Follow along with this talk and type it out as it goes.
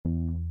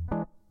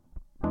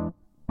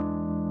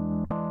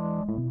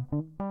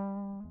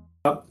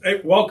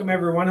Hey, welcome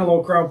everyone.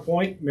 Hello, Crown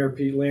Point. Mayor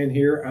Pete Land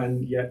here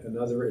on yet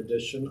another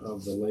edition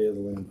of the Lay of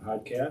the Land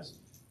podcast.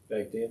 In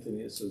fact,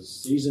 Anthony, this is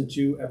season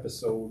 2,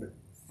 episode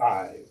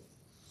 5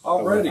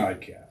 already. Of the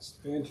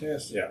podcast.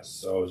 Fantastic. Yes.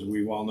 So as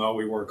we well know,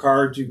 we work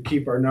hard to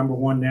keep our number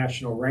 1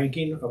 national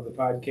ranking of the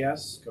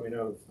podcasts coming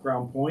out of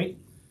Crown Point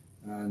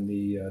on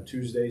the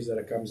Tuesdays that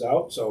it comes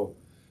out. So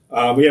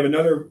we have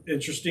another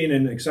interesting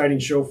and exciting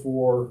show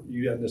for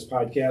you on this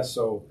podcast.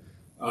 So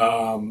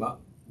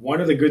one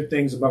of the good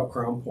things about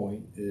Crown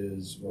Point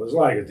is, well, there's a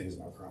lot of good things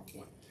about Crown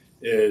Point,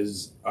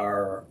 is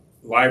our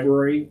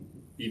library,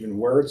 even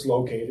where it's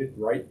located,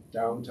 right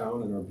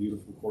downtown in our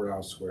beautiful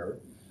courthouse square.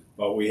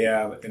 But we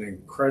have an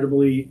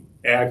incredibly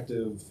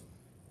active,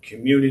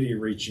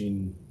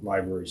 community-reaching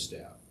library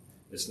staff.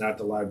 It's not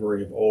the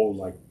library of old,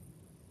 like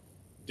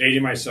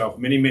dating myself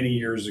many, many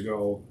years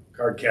ago,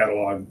 card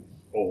catalog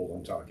old,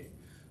 I'm talking.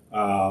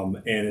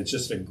 And it's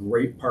just a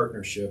great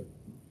partnership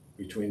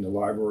between the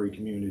library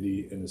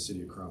community and the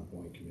city of Crown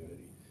Point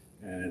community.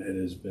 And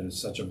it has been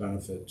such a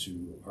benefit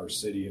to our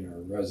city and our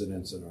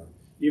residents and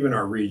even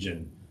our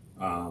region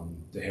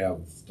to have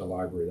the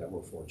library that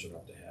we're fortunate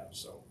enough to have.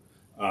 So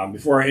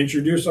before I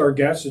introduce our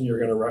guests, and you're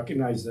going to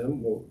recognize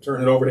them, we'll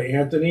turn it over to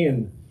Anthony.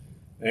 And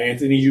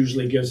Anthony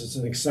usually gives us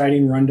an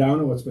exciting rundown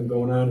of what's been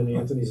going on in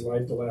Anthony's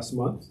life the last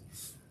month.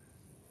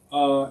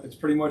 It's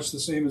pretty much the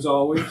same as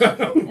always.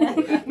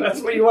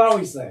 That's what you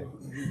always say.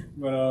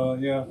 But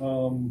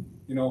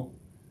you know,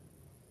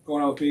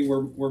 going out with me,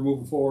 we're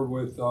moving forward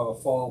with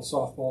fall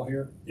softball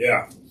here.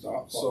 Yeah,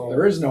 softball. So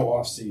there is no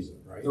off season,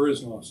 right? There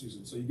is no off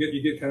season, so you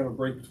get kind of a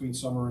break between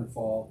summer and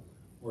fall,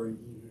 where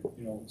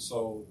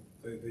so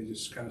they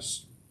just kind of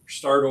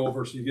start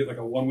over. So you get like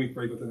a 1 week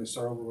break, but then they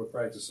start over with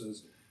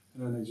practices,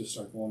 and then they just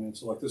start going in.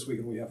 So like this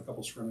weekend we have a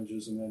couple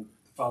scrimmages, and then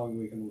the following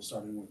weekend we'll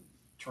start in with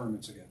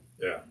tournaments again.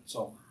 Yeah.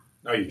 So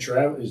now you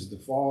travel. Is the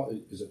fall?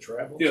 Is it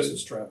travel? Yes,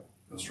 it's travel.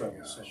 It's oh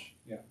travel. So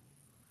yeah,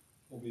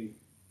 we'll be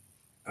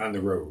on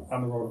the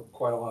road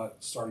quite a lot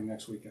starting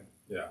next weekend.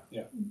 Yeah.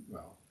 Yeah.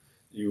 Well,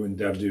 you and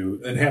Deb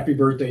do. And happy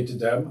birthday to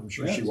Deb. I'm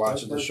sure she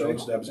watches the show.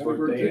 It's Deb's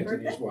birthday.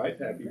 Anthony's wife.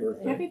 Happy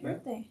birthday. Happy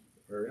birthday.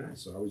 Very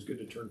nice. So always good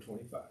to turn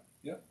 25.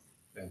 Yep.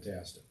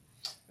 Fantastic.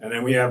 And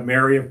then we have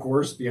Mary, of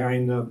course,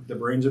 behind the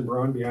brains and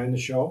brawn behind the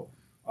show,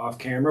 off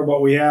camera.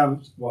 But we'll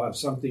have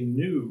something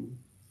new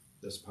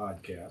this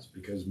podcast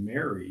because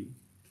Mary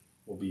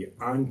will be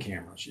on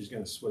camera. She's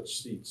going to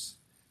switch seats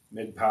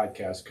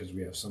mid-podcast because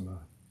we have some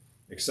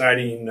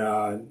exciting,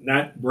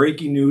 not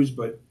breaking news,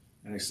 but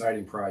an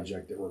exciting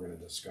project that we're going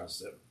to discuss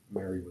that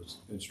Mary was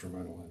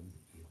instrumental in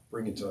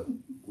bringing to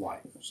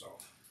life. So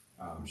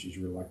she's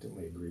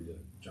reluctantly agreed to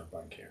jump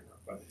on camera.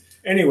 But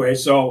anyway,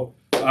 so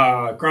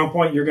Crown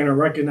Point, you're going to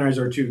recognize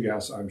our 2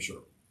 guests, I'm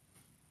sure.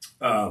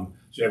 So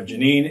you have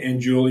Jeanene and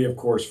Julie, of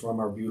course,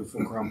 from our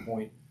beautiful Crown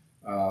Point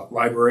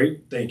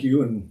library. Thank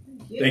you, and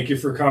thank you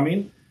for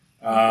coming.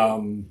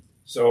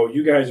 So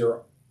you guys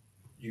are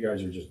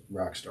just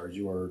rock stars.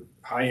 You are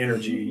high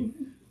energy,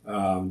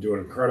 do an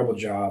incredible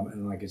job,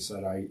 and like I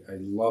said, I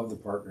love the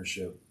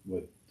partnership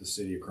with the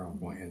city of Crown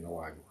Point and the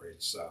library.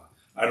 It's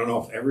I don't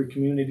know if every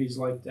community is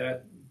like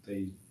that.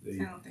 I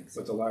don't think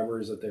so. But the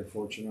libraries that they're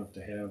fortunate enough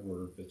to have,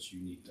 or if it's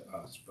unique to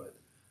us.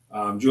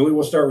 But Julie,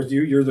 we'll start with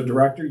you. You're the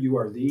director. You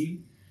are the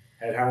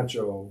head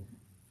honcho.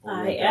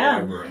 I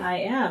am.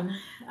 You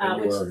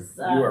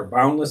are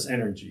boundless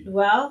energy.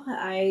 Well,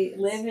 I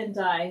live and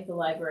die at the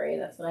library.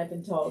 That's what I've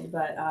been told.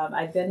 But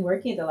I've been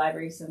working at the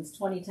library since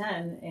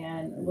 2010.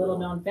 And a little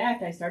known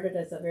fact, I started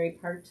as a very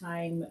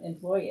part-time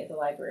employee at the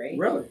library.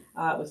 Really?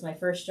 It was my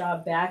first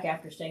job back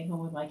after staying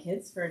home with my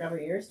kids for a number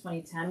of years.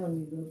 2010, when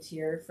we moved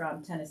here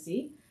from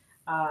Tennessee,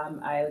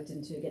 I looked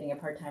into getting a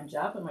part-time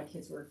job when my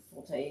kids were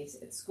full-time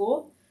at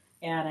school.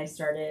 And I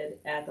started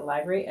at the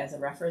library as a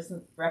reference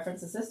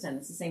assistant.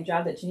 It's the same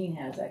job that Jeanene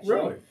has, actually.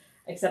 Really?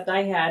 Except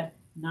I had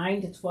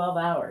 9 to 12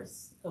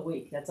 hours a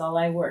week. That's all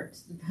I worked.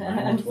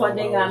 And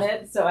funding on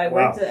it. So I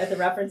worked at the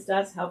reference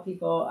desk, helped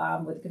people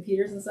with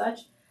computers and such.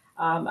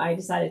 I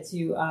decided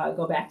to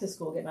go back to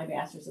school, get my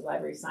master's of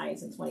library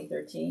science in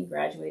 2013,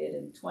 graduated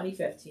in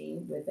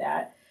 2015 with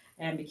that,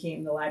 and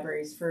became the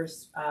library's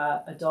first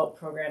adult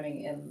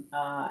programming and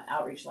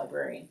outreach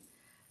librarian.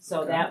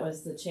 So that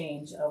was the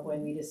change of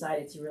when we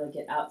decided to really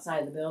get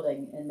outside the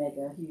building and make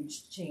a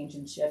huge change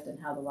and shift in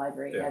how the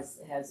library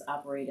has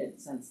operated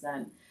since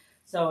then.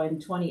 So in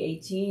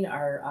 2018,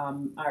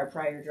 our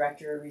prior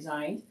director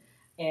resigned,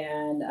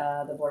 and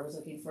the board was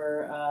looking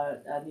for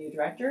a new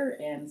director,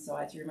 and so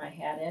I threw my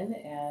hat in,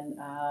 and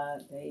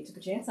they took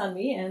a chance on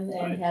me and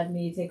had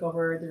me take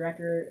over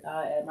director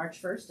at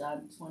March 1st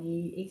on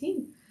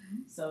 2018.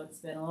 So it's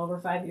been a little over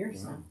 5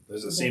 years now.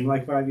 Does it seem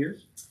like 5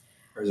 years?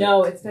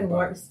 No, it's been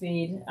warp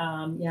speed.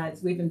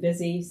 We've been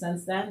busy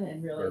since then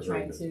and really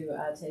trying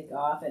to take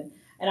off.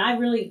 And I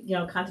really,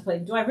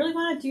 contemplated, do I really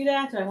want to do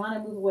that? Do I want to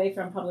move away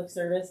from public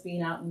service,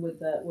 being out with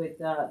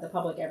the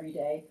public every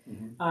day?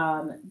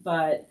 Mm-hmm.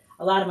 But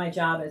a lot of my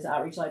job as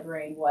outreach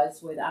librarian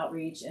was with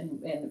outreach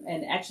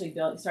and actually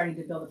starting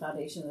to build a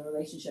foundation of the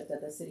relationship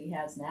that the city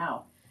has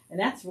now. And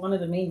that's one of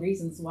the main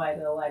reasons why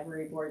the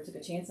library board took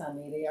a chance on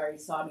me. They already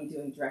saw me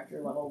doing director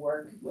level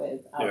work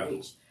with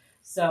outreach.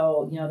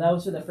 So,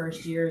 those were the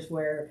first years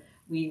where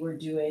we were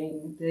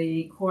doing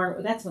the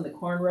corn. That's when the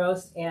corn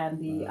roast and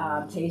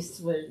the tastes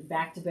were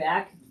back to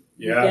back.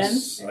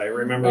 Yes, I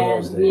remember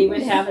those days. We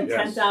would have a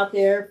tent out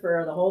there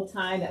for the whole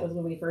time. That was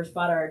when we first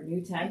bought our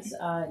new tent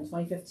in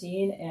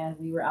 2015, and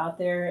we were out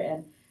there,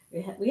 and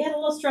we had a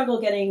little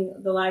struggle getting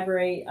the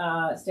library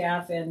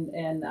staff and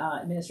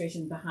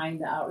administration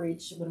behind the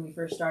outreach when we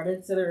first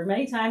started. So there were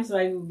many times when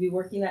I would be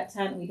working that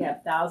tent. We'd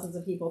have thousands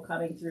of people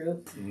coming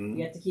through. Mm-hmm.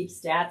 We had to keep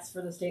stats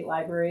for the state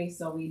library,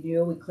 so we'd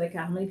click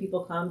on how many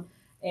people come.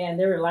 And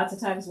there were lots of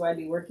times where I'd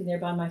be working there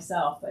by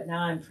myself. But now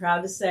I'm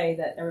proud to say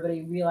that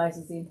everybody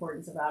realizes the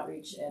importance of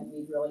outreach, and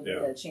we've really made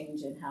a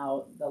change in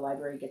how the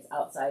library gets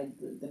outside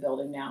the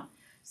building now.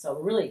 So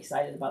we're really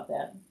excited about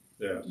that.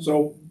 Yeah.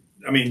 So,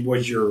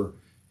 was your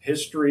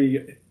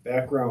history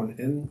background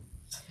in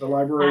the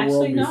library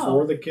world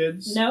before the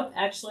kids? Nope.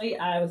 Actually,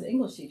 I was an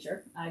English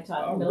teacher. I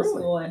taught middle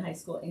school and high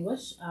school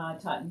English.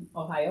 Taught in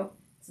Ohio,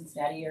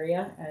 Cincinnati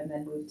area, and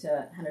then moved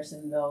to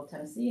Hendersonville,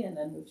 Tennessee, and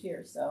then moved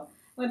here. So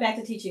went back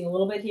to teaching a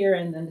little bit here,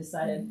 and then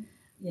decided,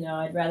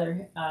 I'd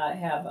rather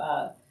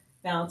have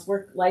balanced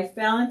work-life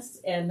balance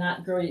and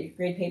not grade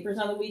papers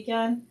on the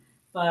weekend.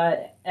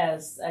 But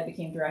as I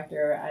became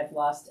director, I've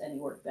lost any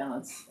work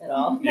balance at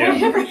all. Yeah.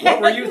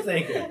 What were you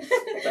thinking?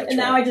 And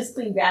now I just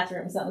clean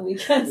bathrooms on the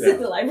weekends at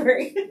the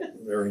library.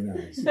 Very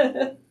nice.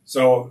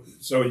 So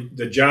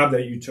the job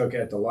that you took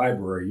at the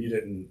library, you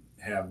didn't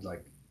have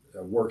like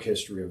a work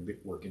history of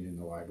working in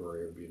the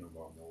library or being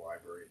involved in the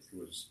library. It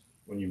was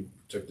when you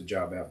took the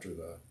job after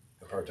the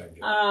part-time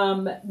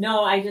job?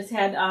 No, I just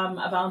had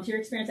a volunteer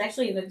experience.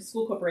 Actually, in the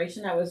school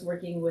corporation, I was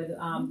working with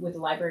the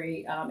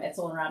library at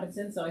Solon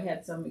Robinson, so I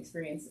had some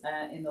experience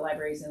in the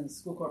libraries and the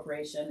school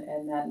corporation,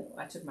 and then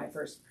I took my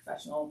first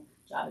professional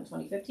job in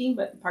 2015,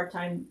 but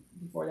part-time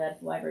before that at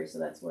the library, so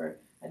that's where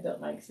I built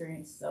my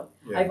experience. So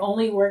I've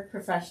only worked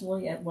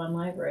professionally at one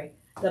library,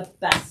 the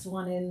best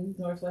one in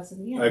Northwest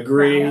Indiana.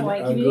 Agreed.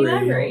 Community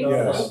Library.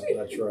 Yes, so.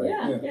 That's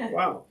right. Yeah.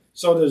 Wow.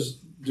 So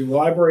do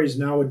libraries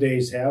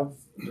nowadays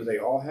do they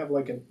all have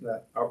like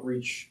that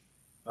outreach,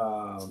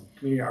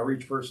 community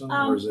outreach person?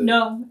 Or is it,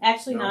 no,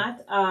 actually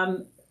not.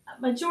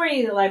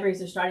 Majority of the libraries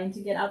are starting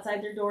to get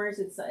outside their doors.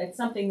 It's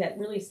something that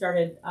really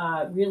started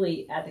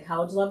really at the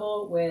college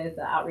level with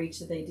the outreach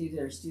that they do to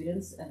their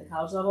students at the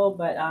college level.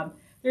 But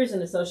there's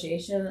an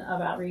association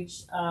of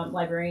outreach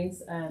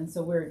librarians, and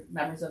so we're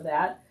members of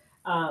that.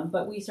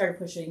 But we started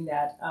pushing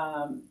that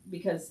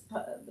because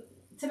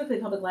typically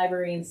public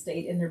librarians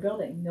stayed in their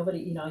building. Nobody,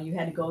 you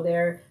had to go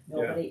there.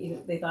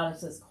 They thought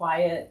it was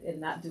quiet and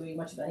not doing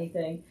much of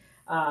anything.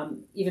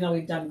 Even though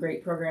we've done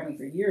great programming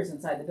for years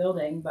inside the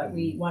building, but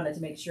we wanted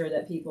to make sure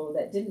that people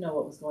that didn't know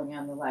what was going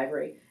on in the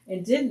library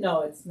and didn't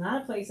know it's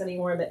not a place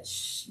anymore that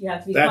you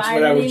have to be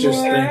quiet anymore. That's what I was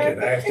just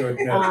thinking. I have to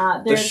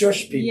admit, the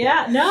shush people.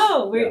 Yeah,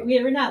 no,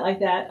 we're not like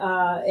that.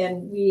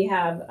 And we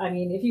have,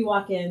 if you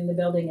walk in the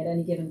building at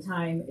any given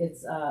time,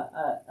 it's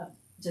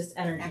just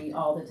energy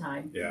all the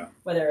time. Yeah.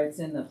 Whether it's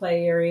in the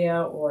play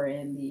area or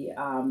in the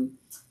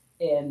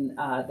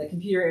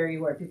computer area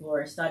where people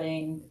are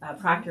studying,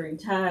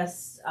 proctoring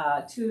tests,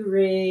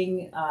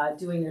 tutoring,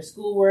 doing their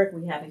schoolwork.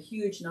 We have a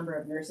huge number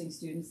of nursing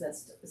students that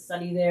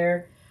study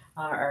there.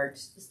 Our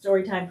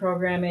storytime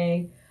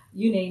programming,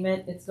 you name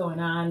it, it's going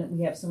on.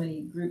 We have so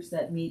many groups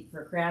that meet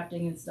for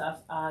crafting and stuff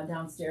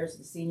downstairs,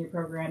 the senior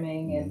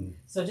programming, and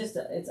so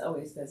it's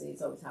always busy.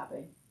 It's always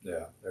happening.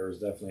 Yeah, there was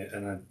definitely,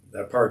 and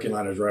that parking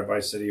lot is right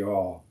by City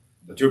Hall,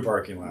 the two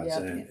parking lots,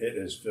 and it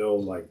is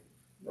filled like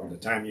from the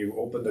time you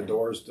open the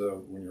doors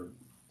to when you're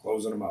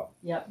closing them up.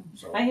 Yep.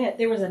 So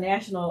there was a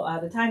national,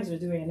 the Times was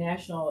doing a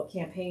national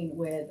campaign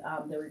with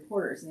the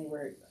reporters, and they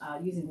were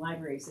using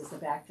libraries as the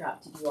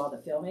backdrop to do all the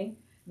filming.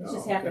 And it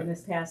just happened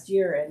this past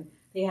year, and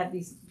they had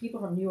these people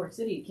from New York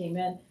City came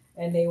in,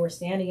 and they were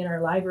standing in our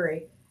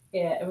library.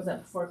 It was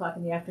at 4:00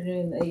 in the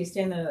afternoon. They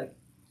stand there like,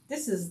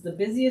 this is the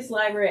busiest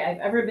library I've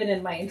ever been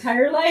in my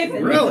entire life.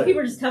 And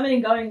people are just coming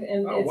and going.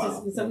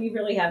 And so we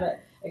really have an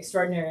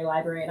extraordinary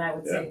library. And I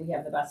would say we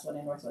have the best one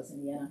in Northwest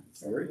Indiana.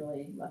 So we're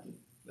really lucky.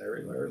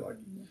 Very, very lucky.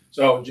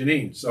 So,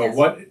 Jeanene,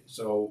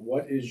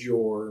 what is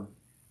your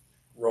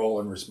role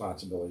and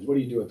responsibilities? What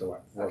do you do at the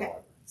library?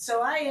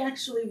 So I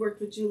actually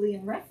worked with Julie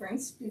in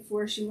reference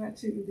before she went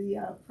to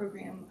the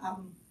program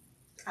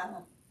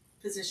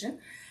position.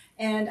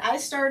 And I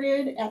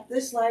started at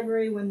this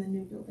library when the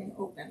new building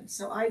opened.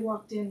 So I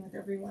walked in with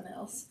everyone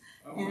else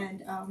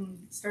and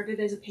started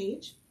as a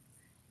page,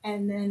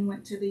 and then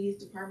went to the youth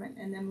department,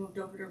 and then moved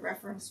over to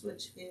reference,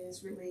 which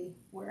is really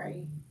where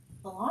I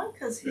belong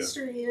because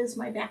history is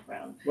my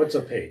background. What's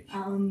a page?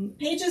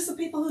 Page is the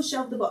people who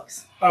shelve the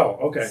books. Oh,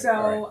 okay.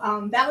 So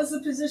that was the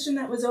position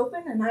that was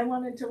open, and I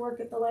wanted to work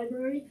at the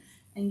library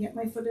and get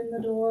my foot in the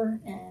door,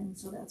 and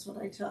so that's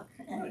what I took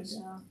and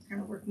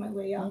kind of worked my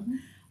way up.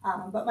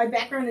 But my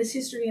background is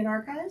history and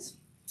archives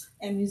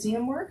and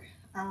museum work.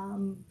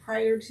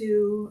 Prior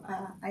to,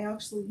 I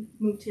actually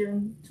moved here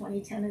in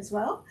 2010 as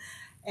well.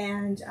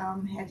 and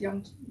had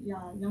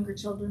younger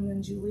children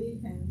than Julie,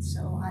 and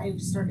so I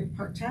started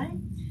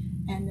part-time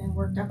and then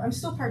worked up. I'm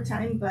still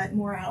part-time, but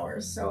more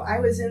hours. So I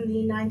was in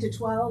the 9 to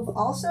 12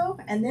 also,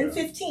 and then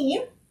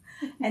 15,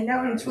 and now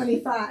I'm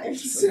 25.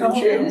 So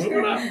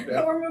moving up.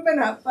 Yeah. we're moving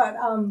up. But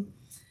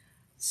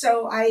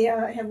so I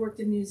have worked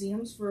in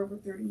museums for over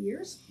 30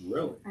 years.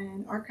 Really?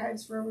 And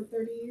archives for over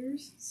 30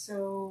 years.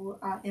 So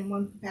in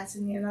one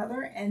capacity and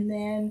another. And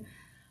then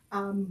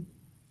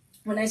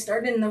when I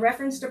started in the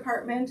reference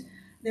department,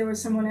 there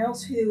was someone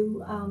else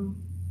who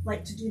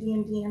liked to do the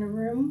Indiana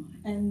room,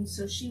 and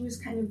so she was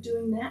kind of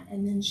doing that,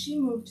 and then she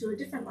moved to a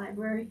different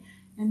library,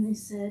 and they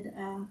said,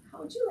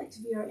 how would you like to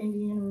be our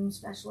Indiana room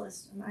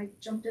specialist? And I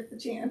jumped at the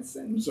chance.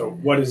 And So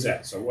what is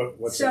that? So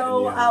what's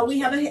so that? we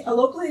have a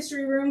local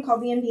history room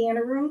called the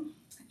Indiana room,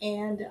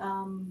 and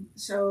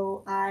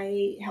so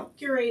I help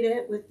curate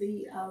it with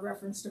the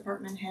reference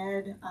department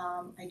head.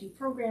 I do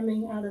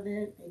programming out of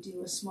it. I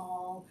do a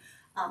small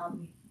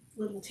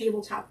little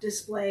tabletop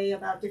display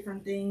about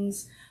different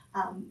things.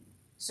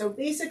 So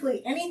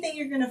basically anything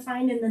you're going to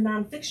find in the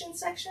nonfiction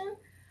section,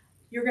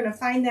 you're going to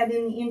find that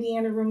in the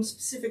Indiana room,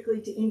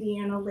 specifically to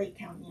Indiana, Lake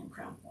County, and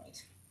Crown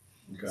Point.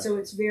 Okay. So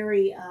it's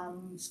very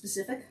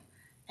specific.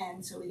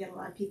 And so we get a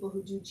lot of people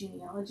who do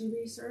genealogy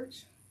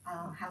research,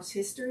 house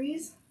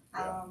histories,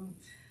 and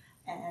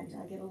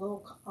I get a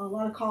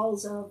lot of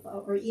calls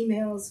or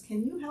emails,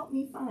 can you help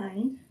me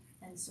find?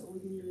 And so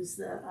we use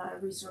the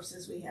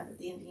resources we have at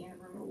the Indiana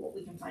room or what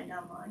we can find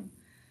online.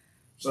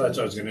 So that's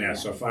what I was going to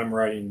ask. So if I'm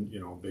writing,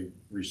 big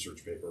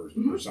research papers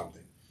or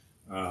something,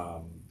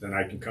 then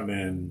I can come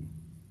in,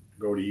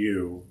 go to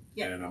you,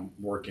 and I'm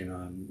working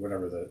on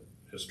whatever the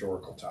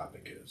historical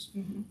topic is,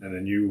 and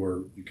then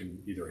you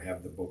can either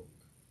have the book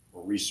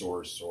or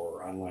resource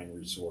or online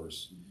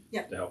resource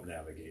to help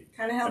navigate.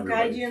 Kind of help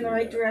guide you in the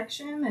right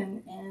direction,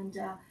 and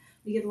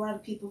we get a lot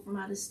of people from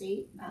out of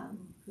state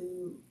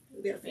who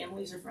their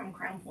families are from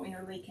Crown Point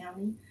or Lake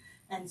County,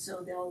 and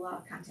so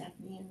they'll contact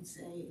me and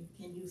say,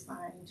 can you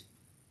find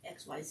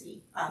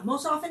XYZ?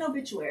 Most often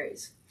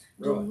obituaries.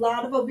 Really? A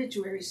lot of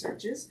obituary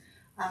searches.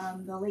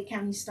 The Lake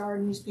County Star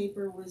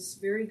newspaper was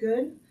very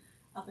good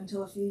up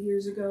until a few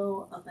years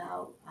ago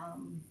about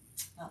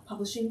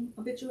publishing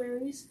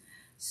obituaries.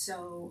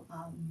 So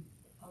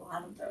a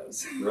lot of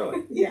those.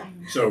 Really? Yeah.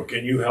 So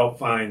can you help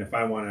find, if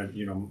I want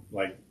to,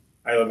 like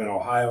I live in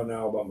Ohio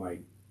now, but my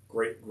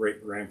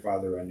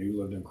great-great-grandfather I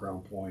knew lived in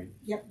Crown Point.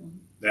 Yep.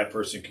 That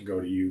person can go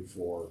to you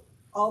for...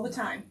 All the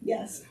time,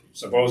 yes.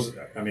 So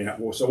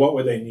what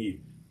would they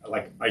need?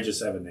 Like, I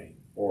just have a name,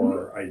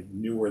 or I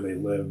knew where they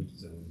lived.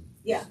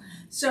 Yeah.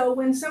 So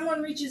when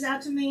someone reaches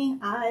out to me,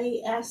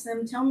 I ask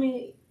them, tell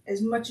me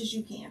as much as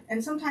you can.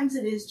 And sometimes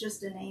it is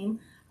just a name.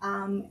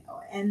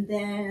 And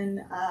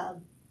then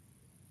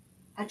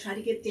I try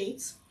to get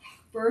dates,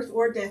 birth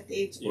or death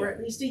dates, or at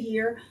least a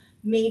year.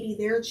 Maybe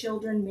their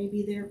children,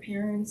 maybe their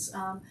parents.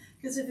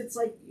 Because if it's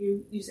like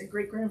you said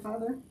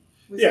great-grandfather,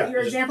 was that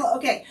your example?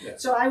 Okay,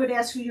 so I would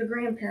ask who your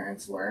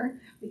grandparents were,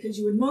 because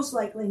you would most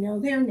likely know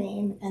their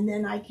name, and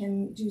then I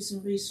can do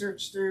some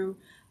research through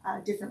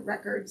different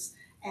records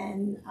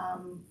and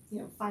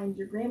find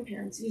your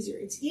grandparents easier.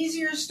 It's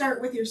easier to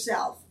start with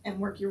yourself and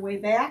work your way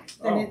back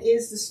than it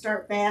is to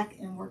start back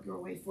and work your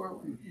way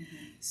forward.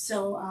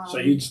 So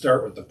you'd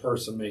start with the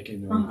person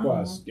making the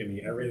request, give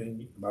me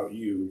everything about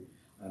you.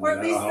 Or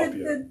at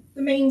least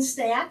the main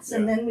stats,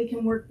 and then we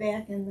can work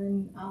back. And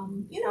then,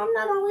 I'm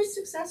not always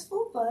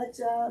successul, but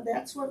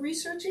that's what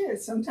research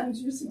is.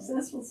 Sometimes you're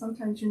successful,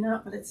 sometimes you're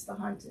not, but it's the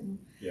hunt. And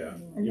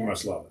you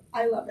must love it.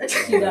 I love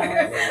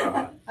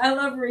it. I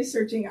love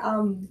researching.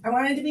 I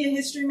wanted to be a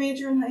history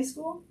major in high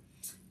school,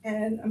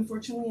 and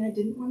unfortunately I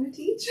didn't want to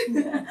teach,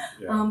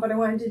 but I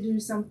wanted to do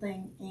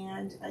something,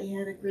 and I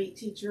had a great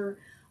teacher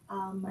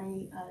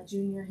my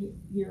junior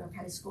year of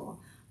high school.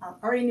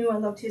 Already knew I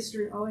loved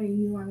history, already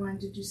knew I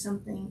wanted to do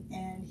something,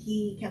 and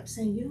he kept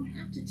saying, you don't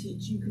have to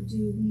teach, you could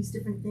do these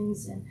different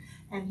things,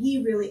 and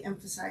he really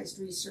emphasized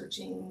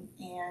researching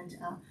and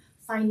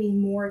finding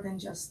more than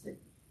just the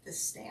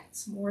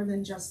stats, more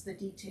than just the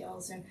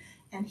details,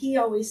 and he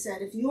always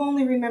said, if you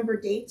only remember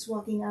dates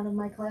walking out of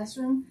my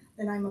classroom,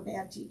 then I'm a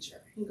bad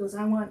teacher. He goes,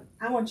 I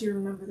want you to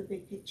remember the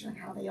big picture and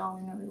how they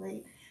all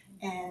interrelate,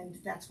 and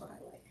that's what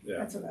I like. Yeah.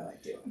 That's what I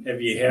like doing.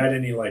 Have you had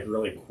any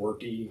really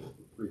quirky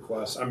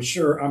requests? I'm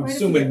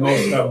assuming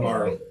most of them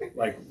are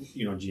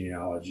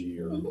genealogy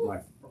or my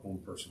own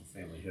personal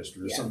family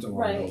history or something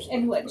along those lines.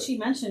 And what she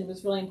mentioned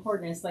was really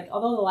important. Is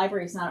although the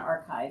library is not an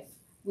archive,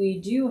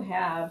 we do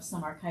have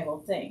some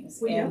archival things.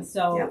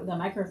 So the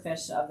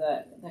microfiche of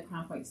the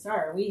Crown Point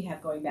Star, we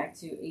have going back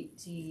to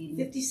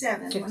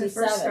 1857 when it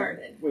first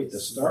started. Wait, the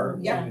Star?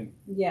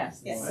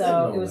 Yes.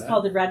 So it was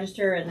called the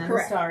Register and then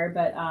the Star,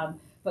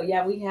 but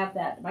yeah, we have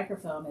that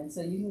microfilm, and so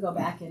you can go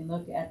back and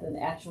look at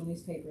the actual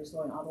newspapers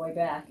going all the way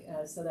back.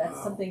 So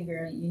that's something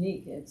very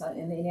unique. It's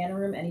in the Indiana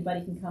room.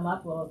 Anybody can come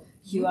up. We'll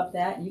queue up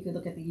that. You could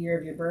look at the year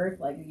of your birth,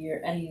 like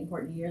any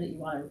important year that you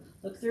want to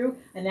look through,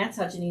 and that's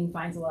how Jeanene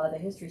finds a lot of the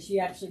history. She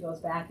actually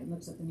goes back and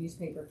looks at the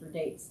newspaper for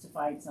dates to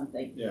find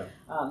something. Yeah.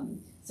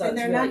 So and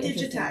it's they're really not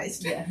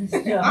digitized.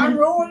 digitized. Yeah. I'm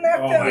rolling that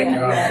Oh pill. my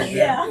Yeah, gosh,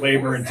 yeah.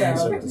 labor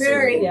intensive. So,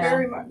 very, Yeah,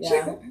 very much.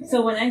 Yeah.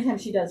 So when anytime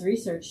she does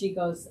research, she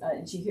goes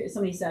and she hears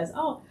somebody says,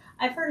 "Oh,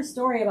 I've heard a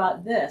story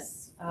about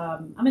this."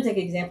 I'm gonna take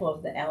an example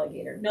of the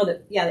alligator. No,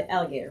 the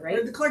alligator, right?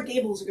 Or the Clark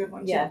Gable's a good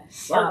one too. Yeah.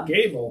 Clark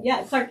Gable.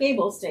 Yeah, Clark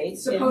Gable stayed.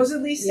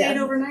 Supposedly stayed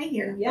yeah. overnight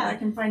here. Yeah. But I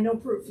can find no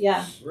proof.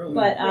 Yeah. Really?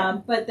 But Yeah.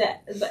 but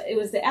it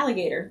was the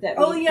alligator that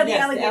Oh, yeah, the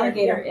yes,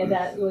 alligator. and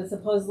that was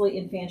supposedly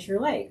in Fancher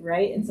Lake,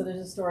 right? And so there's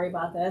a story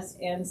about this,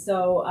 and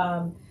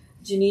so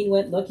Jeanene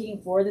went looking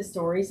for the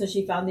story. So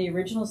she found the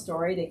original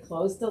story. They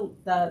closed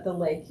the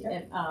lake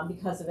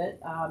because of it.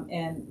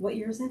 And what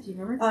year was that? Do you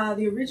remember?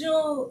 The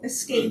original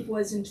escape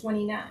was in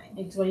 29.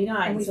 In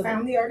 29. And we so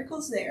found the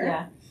articles there.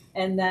 yeah.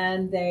 And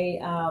then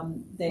they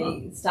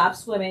stopped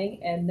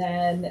swimming, and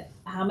then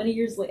how many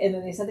years later? And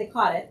then they said they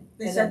caught it.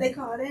 They said they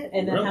caught it.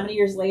 And then how many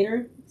years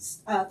later?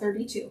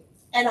 32.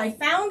 And I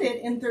found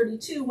it in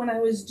 32 when I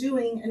was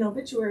doing an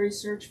obituary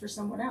search for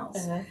someone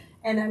else.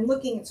 And I'm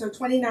looking at, so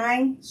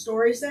 29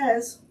 story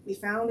says we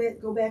found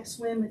it, go back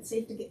swim, it's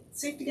safe to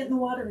get in the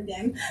water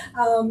again.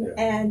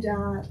 And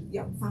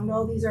found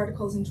all these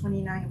articles in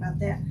 29 about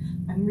that.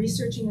 I'm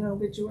researching an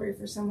obituary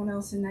for someone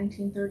else in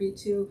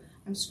 1932.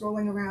 I'm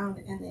scrolling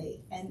around and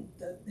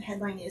the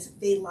headline is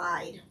 "They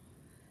Lied."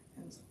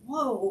 I was like,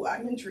 whoa,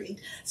 I'm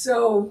intrigued.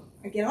 So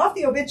I get off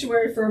the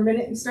obituary for a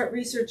minute and start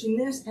researching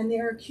this, and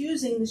they're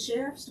accusing the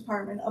sheriff's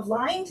department of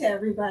lying to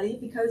everybody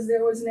because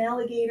there was an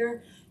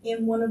alligator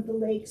in one of the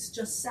lakes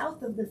just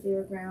south of the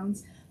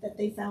fairgrounds that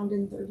they found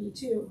in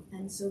 32.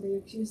 And so they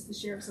accused the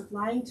sheriffs of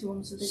lying to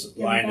them so they could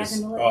get them back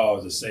in the lake.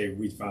 Oh, to say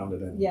we found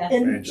it in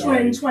In Fancher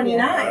Lake.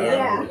 29,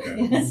 Yeah.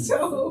 Okay. So,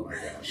 Oh my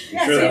gosh.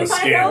 yeah, Sure, so that you was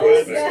find scam, all these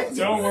wasn't it? things.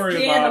 Don't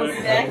worry about Scandals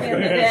it. back in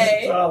the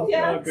day. Oh,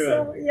 Yeah, good.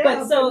 so, yeah.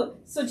 But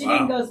so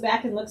Jeanene Wow. goes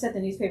back and looks at the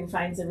newspaper,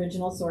 finds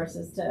original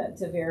sources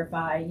to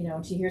verify,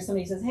 and she hears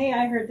somebody says, "Hey,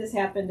 I heard this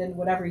happened in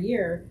whatever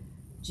year."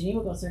 Jeanene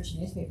will go search the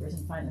newspapers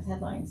and find the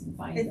headlines and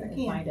find If it.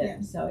 we can, yeah.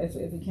 So if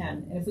we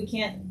can, and if we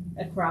can't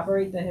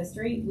corroborate the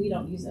history, we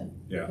don't use it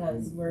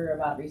because we're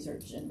about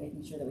research and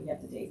making sure that we have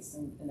the dates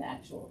and the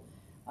actual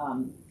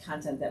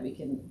content that we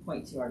can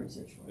point to our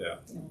research for. Yeah.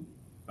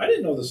 I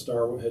didn't know the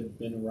Star had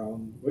been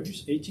around, what'd you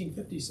say,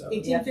 1857?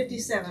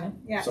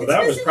 1857, yeah. So It's that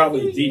was missing a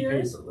probably few the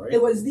years. paper, right?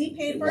 It was the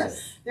paper.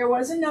 Yes. There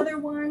was another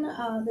one.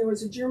 There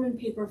was a German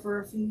paper for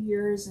a few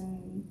years,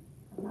 and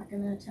I'm not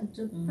going to attempt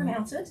to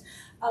pronounce it.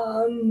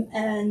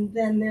 And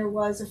then there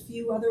was a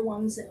few other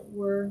ones that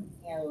were,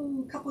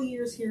 a couple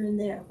years here and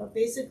there. But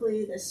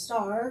basically, the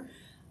Star,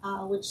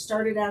 which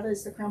started out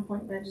as the Crown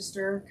Point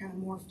Register, kind of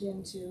morphed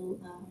into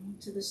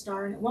to the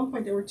Star. And at one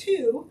point, there were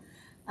two.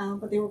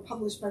 But they were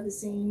published by the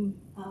same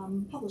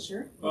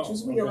publisher, which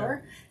was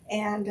Wheeler,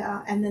 and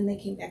then they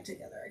came back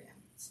together again.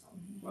 So.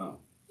 Wow.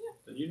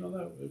 Did you know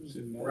that it was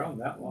around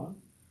that long?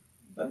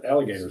 That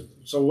alligator.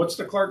 So what's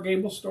the Clark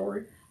Gable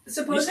story?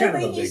 Supposedly,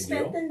 kind of a he big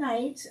spent deal. the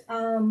night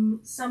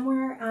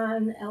somewhere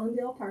on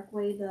Ellendale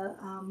Parkway,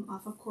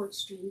 off of Court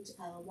Street.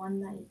 One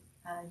night,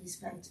 he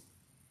spent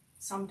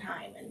some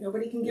time, and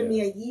nobody can give me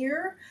a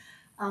year.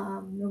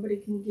 Nobody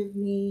can give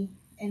me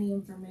any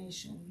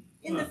information.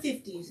 In the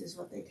 50s is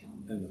what they tell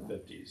me. In the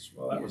 50s.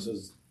 Well, that was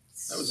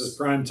his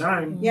prime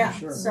time. Yeah.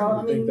 Sure. So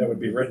I I think mean, that would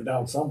be written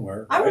down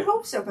somewhere. I would right?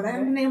 hope so, but I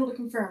haven't been able to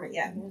confirm it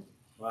yet.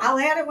 Wow. I'll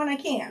add it when I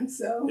can.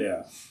 So.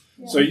 Yeah.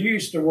 Yeah. So you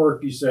used to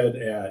work, you said,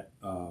 at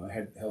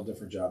held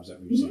different jobs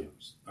at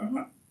museums.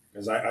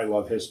 Because I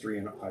love history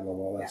and I love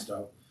all that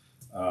stuff.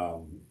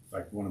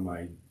 Like one of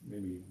my,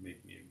 maybe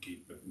make me a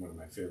geek, but one of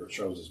my favorite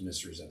shows is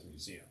Mysteries at the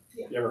Museum.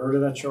 Yeah. You ever heard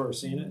of that show or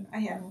seen it? I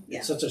have. Yeah.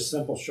 It's such a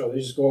simple show. They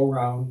just go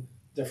around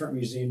different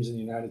museums in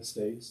the United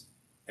States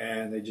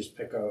and they just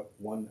pick up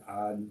one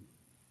odd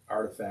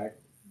artifact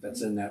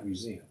that's in that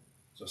museum.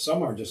 So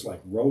some are just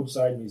like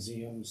roadside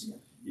museums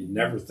you'd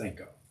never think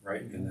of,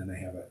 right? And then they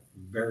have a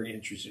very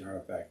interesting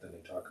artifact and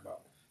they talk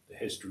about the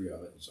history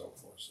of it and so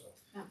forth. So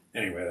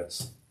anyway,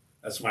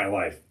 that's my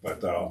life.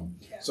 But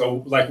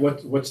so like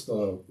what's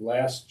the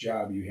last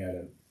job you had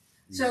at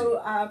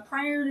So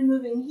prior to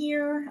moving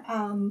here,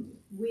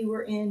 we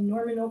were in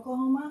Norman,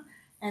 Oklahoma,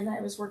 and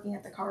I was working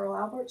at the Carl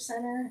Albert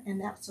Center,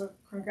 and that's a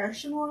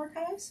congressional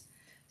archives.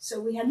 So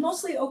we had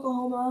mostly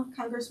Oklahoma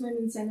congressmen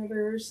and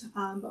senators,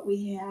 but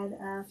we had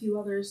a few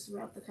others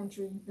throughout the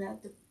country that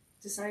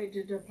decided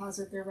to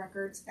deposit their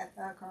records at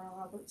the Carl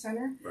Albert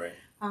Center. Right.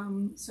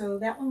 So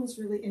that one was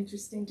really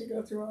interesting to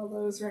go through all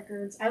those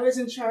records. I was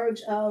in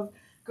charge of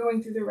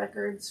going through the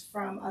records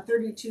from a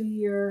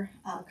 32-year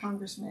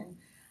congressman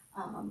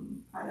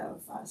out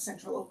of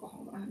central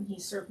Oklahoma, and he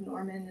served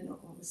Norman and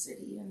Oklahoma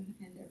City and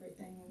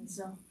everything, and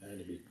so That had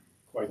to be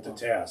quite the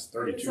task.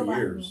 there was 32 a lot.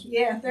 years.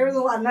 Yeah, there was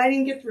a lot, and I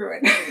didn't get through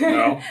it.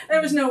 No?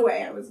 There was no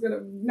way I was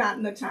gonna, not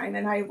in the time,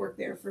 and I worked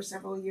there for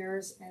several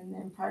years, and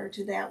then prior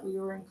to that, we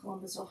were in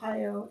Columbus,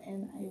 Ohio,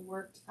 and I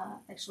worked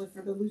actually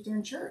for the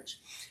Lutheran Church,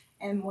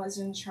 and was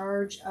in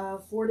charge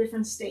of 4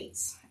 different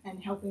states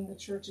and helping the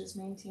churches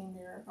maintain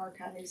their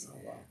archives. Oh,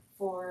 wow.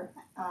 For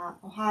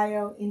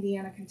Ohio,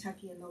 Indiana,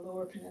 Kentucky, and the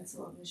Lower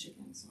Peninsula of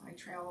Michigan. So I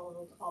traveled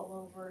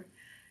all over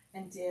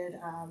and did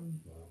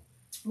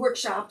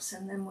workshops,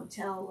 and then would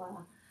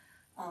tell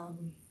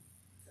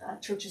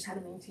churches how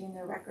to maintain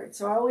their records.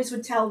 So I always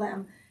would tell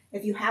them,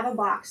 if you have a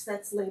box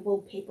that's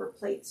labeled paper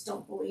plates,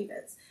 don't believe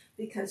it,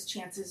 because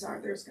chances are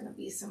there's going to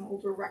be some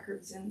older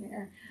records in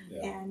there.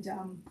 Yeah. And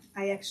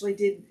I actually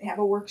did have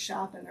a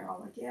workshop, and they're all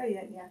like, yeah.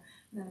 And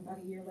then about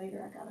a year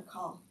later, I got a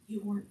call.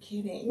 You weren't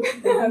kidding.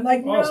 I'm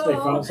like, no. So they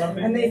found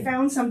something. And they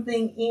found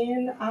something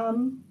in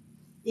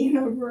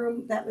a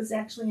room that was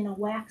actually in a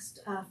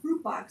waxed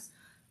fruit box.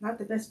 Not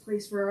the best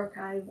place for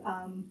archive,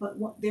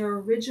 but their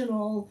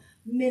original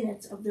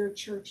minutes of their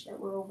church that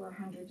were over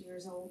 100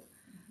 years old.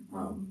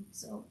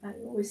 So I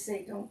always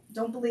say,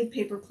 don't believe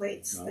paper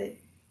plates. No.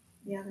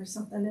 There's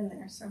something in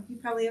there. So you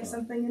probably have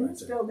something in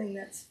this building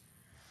that's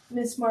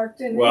mismarked.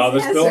 And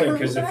this building,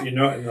 because if you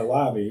know, in the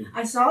lobby.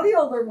 I saw the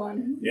older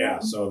one. Yeah,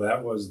 so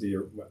that was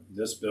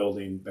this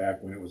building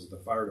back when it was the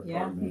fire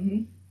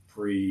department,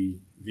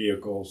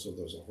 pre-vehicle, so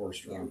there was a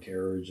horse-drawn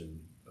carriage, and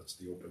that's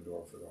the open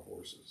door for the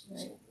horses and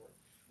so forth.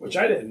 Which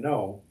I didn't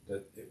know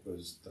that it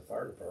was the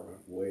fire department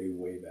way,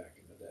 way back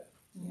in the day.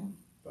 Yeah.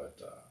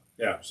 But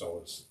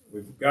so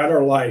we've got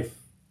our life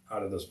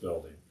out of this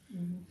building.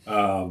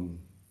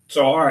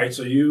 So all right,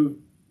 so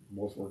you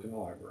both work in the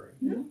library.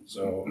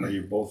 So are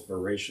you both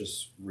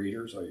voracious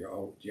readers? Do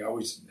you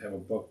always have a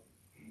book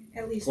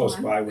at least close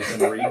one. by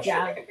within reach?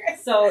 Yeah.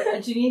 So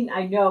Jeanene,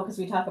 I know because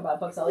we talk about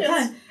books all the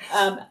time.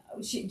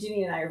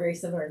 Jeanene and I are very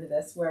similar to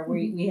this, where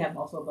we have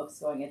multiple books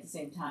going at the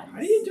same time. How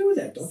do you do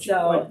that? Don't you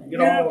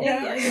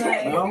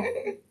get all?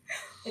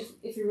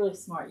 If you're really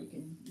smart,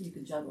 you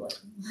can juggle it.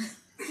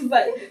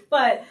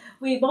 but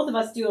we both of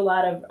us do a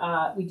lot of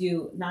we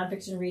do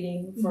nonfiction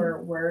reading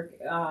for work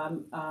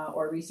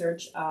or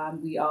research.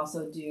 We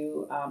also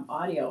do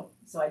audio.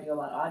 So I do a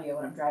lot of audio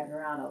when I'm driving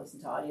around. I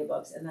listen to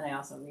audiobooks, and then I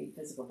also read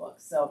physical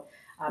books. So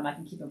I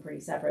can keep them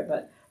pretty separate.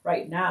 But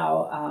right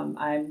now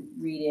I'm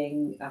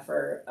reading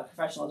for a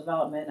professional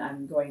development.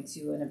 I'm going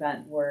to an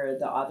event where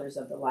the authors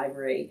of the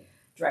library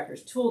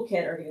Director's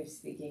Toolkit are going to be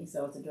speaking.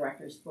 So it's a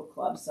director's book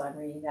club. So I'm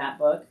reading that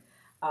book.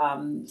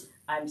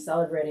 I'm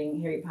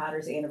celebrating Harry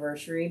Potter's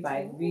anniversary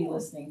by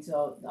re-listening to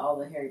all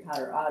the Harry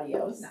Potter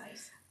audios.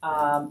 Nice.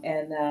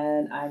 And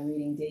then I'm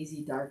reading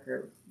Daisy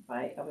Darker,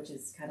 which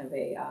is kind of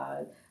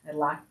a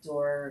locked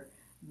door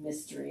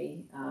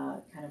mystery,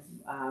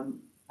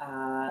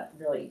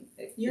 really.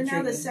 You're intriguing.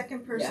 now the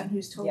second person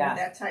who's told me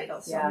that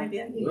title, so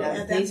maybe I need to add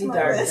that Daisy to my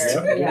Darker. list.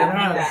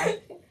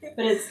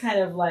 But it's kind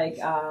of like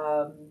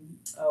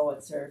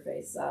what's her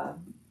face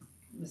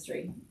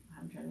mystery.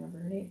 I'm trying to remember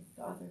her name,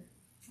 the author.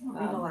 I don't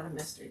read a lot of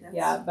mystery. But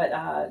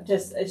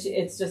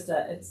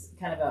it's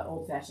kind of an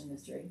old-fashioned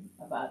mystery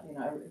about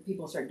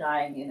people start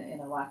dying in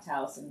a locked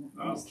house and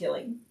who's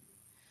killing.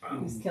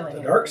 Who's killing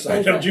the him. dark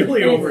side of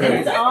Julie over here.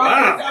 It's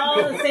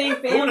all the same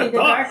family, the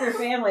Darker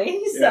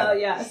family.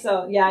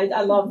 So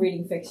I love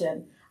reading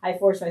fiction. I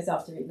force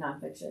myself to read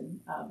nonfiction,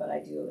 but I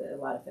do a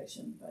lot of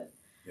fiction. But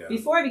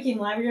before I became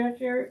library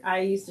director, I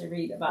used to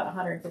read about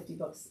 150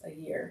 books a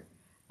year.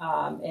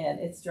 And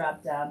it's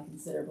dropped down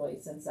considerably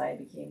since I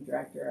became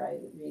director. I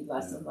read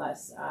less and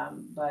less,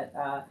 but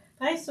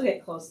I still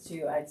get close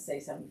to, I'd say,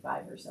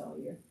 75 or so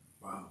a year.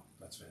 Wow,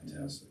 that's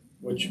fantastic.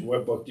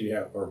 What book do you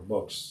have, or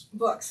books?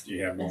 Books. Do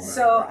you have going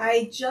So on?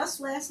 I just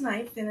last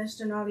night finished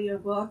an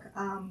audiobook,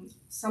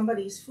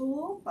 Somebody's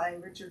Fool by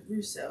Richard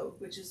Russo,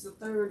 which is the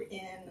third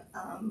in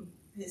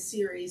his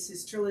series,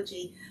 his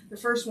trilogy. The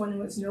first one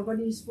was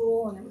Nobody's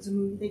Fool, and it was a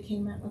movie that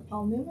came out with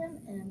Paul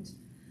Newman, and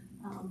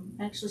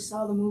I actually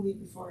saw the movie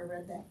before I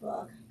read that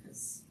book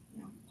because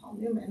Paul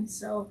Newman.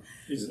 So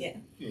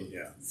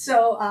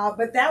So,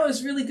 but that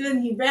was really good,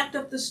 and he wrapped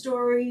up the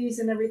stories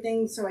and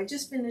everything. So I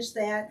just finished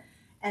that,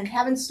 and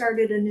haven't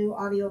started a new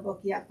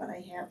audiobook yet, but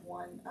I have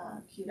one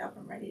queued up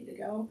and ready to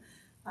go.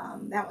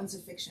 That one's a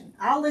fiction.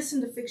 I'll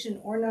listen to fiction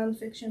or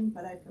nonfiction,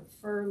 but I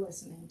prefer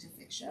listening to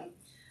fiction.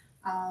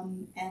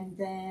 And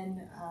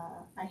then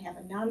I have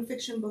a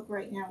nonfiction book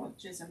right now,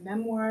 which is a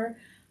memoir.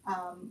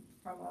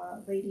 From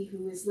a lady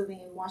who is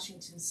living in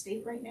Washington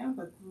State right now,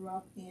 but grew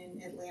up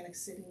in Atlantic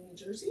City, New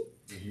Jersey.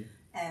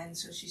 And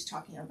so she's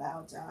talking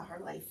about her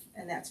life.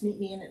 And that's Meet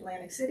Me in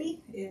Atlantic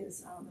City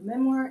is the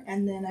memoir.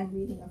 And then I'm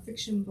reading a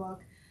fiction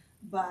book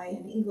by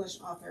an English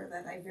author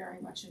that I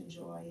very much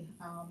enjoy.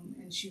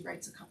 And she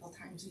writes a couple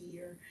times a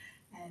year.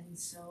 And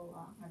so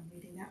I'm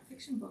reading that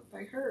fiction book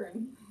by her.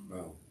 And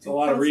it's a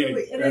lot of reading.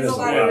 It is a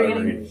lot of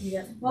reading.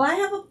 Yeah.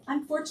 Well,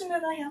 I'm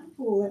fortunate I have a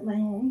pool at my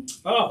home.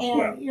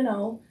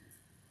 And,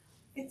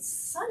 it's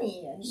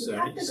sunny and you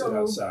have to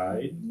go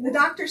outside. The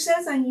doctor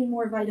says I need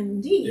more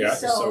vitamin D,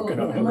 so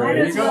I might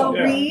as well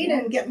read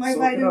and get my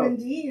vitamin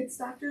D. It's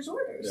doctor's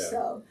orders.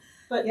 So,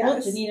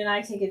 Jeanene and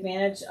I take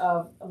advantage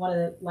of one of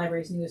the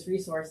library's newest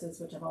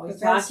resources, which I'm always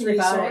talking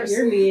about at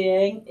your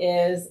meeting,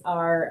 is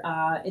our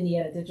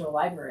Indiana Digital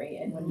Library.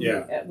 And when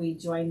we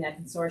joined that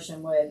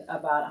consortium with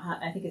about,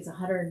 I think it's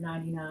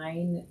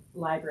 199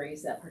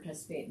 libraries that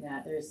participate in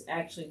that. There's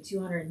actually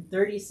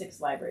 236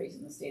 libraries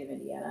in the state of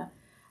Indiana.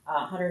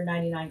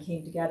 199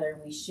 came together,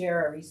 and we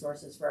share our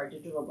resources for our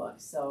digital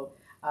books. So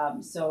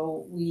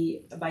So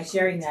by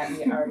sharing that,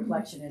 our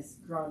collection has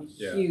grown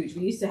huge.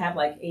 We used to have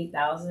like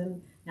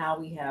 8,000. Now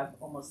we have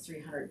almost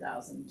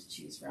 300,000 to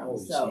choose from. Oh,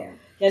 So yeah.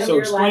 get So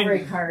your explain-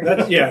 library card.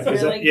 That's, yeah,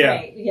 It's really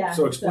great. Yeah.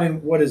 So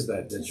explain, what is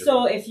that digital?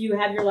 So if you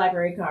have your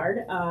library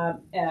card,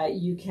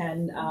 you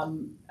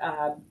can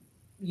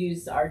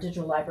use our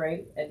digital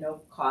library at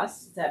no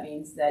cost. That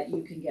means that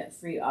you can get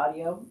free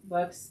audio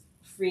books,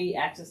 free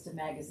access to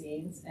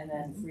magazines, and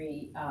then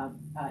free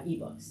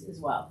ebooks as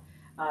well.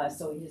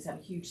 So we just have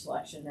a huge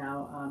selection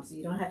now. So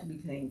you don't have to be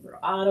paying for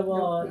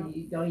Audible. No.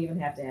 You don't even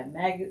have to have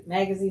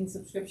magazine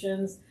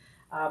subscriptions.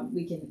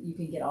 You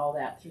can get all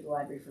that through the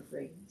library for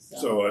free.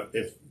 So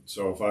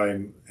if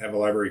I have a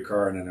library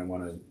card and I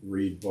want to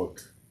read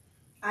book,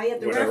 I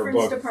at the whatever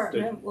reference book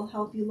department will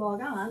help you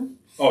log on.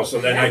 oh, so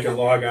then I can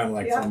log on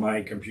like Yeah. from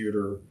my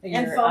computer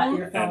And phone.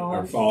 Your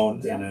or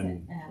phone, Yeah. and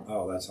then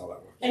Yeah. that's how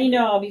that works. And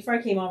before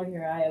I came over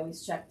here, I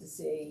always check to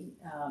see,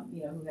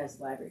 who has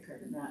the library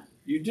card or not.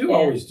 You do And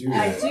always do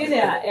I that. do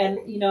that, and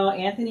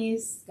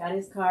Anthony's got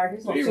his card.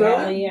 His whole Do you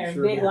family really? are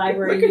Sure. big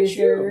library Look at you.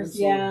 users.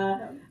 Absolutely.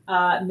 Yeah.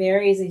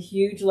 Mary's a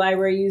huge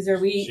library user.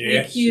 We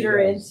cued her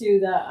into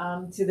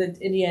the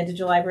Indiana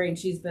Digital Library, and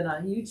she's been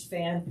a huge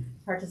fan.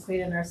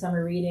 Participated in our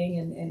summer reading,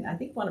 and I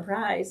think won a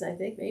prize. I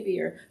think maybe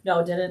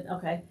didn't.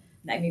 Okay,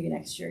 maybe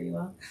next year you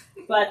will.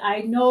 But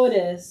I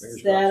noticed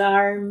Fingers that crossed.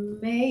 our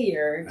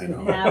mayor I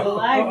didn't know. have a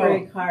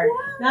library card.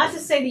 Not to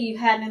say that you've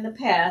had it in the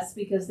past,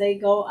 because they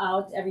go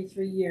out every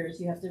 3 years.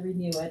 You have to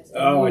renew it. And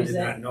Oh, I use did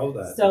it. not know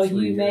that. So The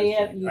 3 you may years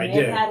have thing. I have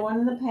did. had one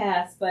in the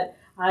past, but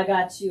I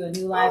got you a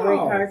new library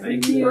Oh, card for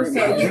thank you, you so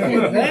very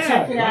you much. can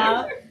check it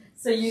out.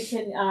 So you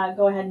can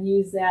go ahead and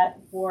use that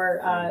for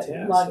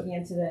Fantastic. logging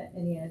into the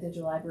Indiana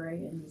Digital Library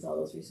and use all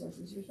those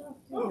resources yourself.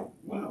 Oh,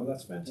 wow,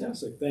 that's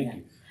fantastic. Thank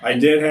you. I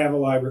did have a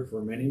library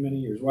for many, many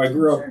years. Well, I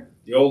grew up Sure.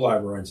 the old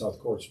library on South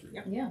Court Street.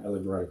 Yeah. I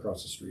lived right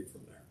across the street from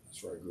there.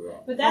 That's where I grew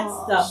up. But that's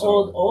Oh. the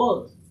So-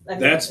 old. I mean,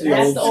 That's the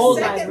that's old the old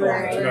school second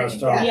library. That's what I was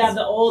Yes. talking Yeah,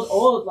 the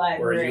old Where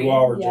library. you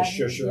all were Yeah, just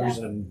shushers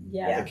and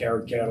yeah. the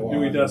card catalog.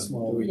 Dewey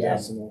Decimal. Dewey Yeah.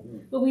 Decimal.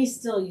 But we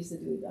still use the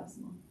Dewey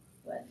Decimal,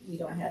 but we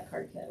don't have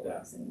card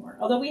catalogs anymore.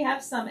 Although we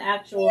have some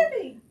actual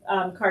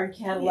card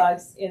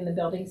catalogs in the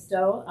building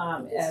still,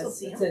 Still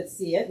see 'em. to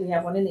see it. We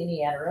have one in the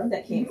Indiana room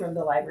that came from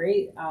the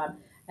library,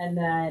 and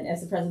then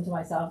as a present to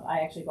myself, I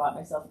actually bought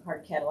myself a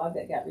card catalog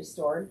that got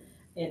restored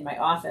in my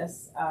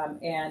office,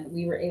 and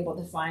we were able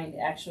to find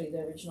actually the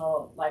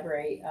original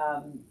library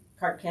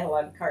card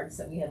catalog cards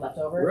that we had left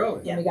over.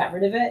 Really? And we got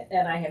rid of it,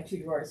 and I have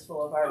 2 drawers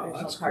full of our Oh,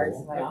 original that's cards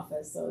cool. in my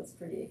office, so it's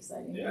pretty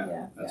exciting.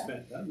 Yeah,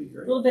 that'd be A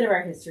great. little bit of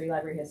our history,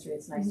 library history.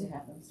 It's nice to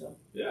have them still.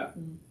 Yeah.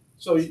 Mhm.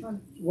 So, It's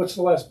fun. what's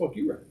the last book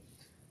you read?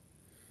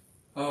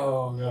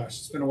 Oh gosh,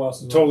 it's been a while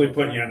since. Totally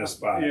putting you on the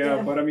spot.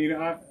 Yeah, but I mean,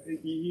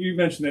 you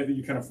mentioned that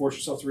you kind of force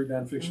yourself to read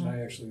nonfiction. Mhm.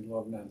 I actually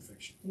love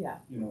nonfiction. Yeah.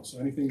 So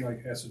anything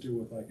like has to do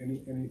with like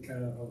any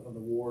kind of the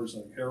wars,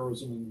 like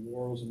heroism and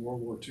wars in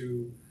World War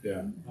II.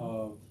 Yeah.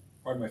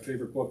 Probably my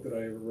favorite book that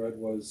I ever read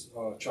was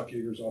Chuck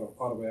Yeager's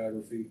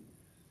autobiography.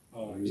 He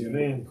He's had the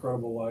an man.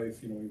 incredible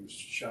life. He was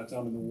shot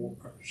down in the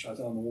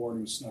war, and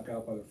he was snuck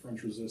out by the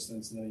French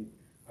resistance. And then he,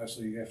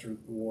 obviously, after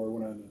the war,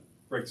 went on to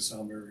break the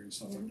sound barrier and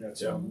stuff like that.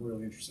 So Yeah. I'm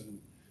really interested in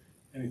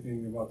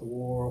anything about the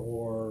war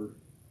or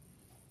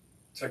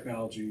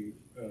technology.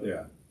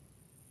 Yeah.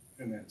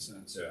 In that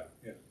sense. Yeah.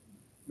 Yeah.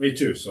 Me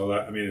too. So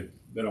it's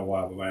been a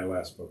while, but my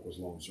last book was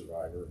Lone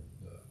Survivor,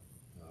 the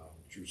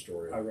true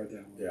story. I read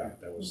that one. Yeah,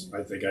 that was.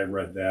 I think I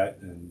read that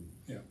in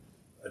Yeah.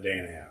 a day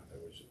and a half.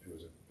 It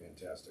was a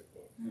fantastic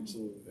book.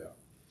 Absolutely. Yeah.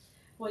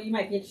 Well, you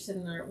might be interested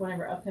in one of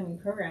our upcoming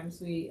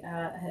programs. We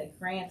had a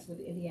grant with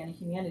Indiana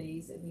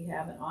Humanities, and we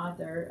have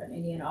an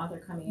Indiana author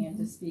coming in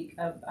to speak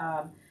of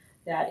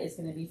that is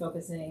going to be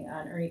focusing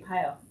on Ernie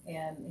Pyle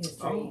and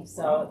history. Oh,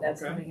 So wow,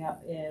 that's okay. coming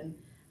up in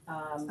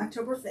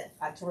October 5th.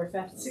 October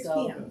 5th. 6 So,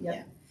 p.m. Yep.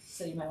 Yeah.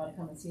 So you might want to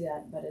come and see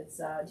that. But it's,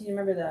 do you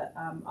remember the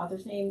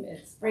author's name?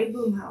 It's Ray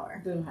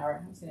Boomhauer.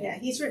 Boomhauer. I was gonna- Yeah,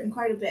 he's written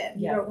quite a bit.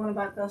 He Yeah. wrote one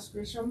about Gus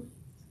Grisham,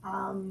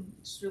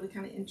 which is really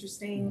kind of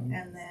interesting. Mhm.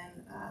 And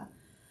then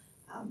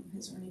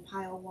his Ernie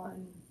Pyle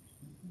one,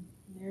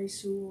 Mary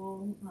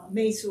Sewell,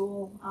 May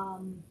Sewell.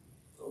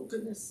 Oh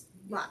goodness,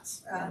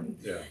 lots.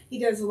 Yeah. He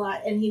does a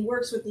lot, and he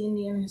works with the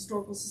Indiana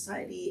Historical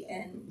Society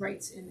and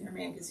writes in their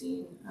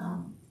magazine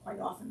quite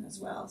often as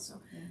well. So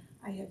Yeah.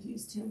 I have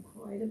used him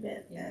quite a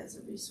bit Yeah. as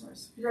a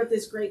resource. He wrote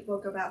this great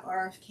book about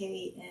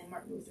RFK and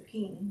Martin Luther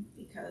King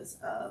because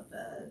of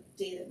the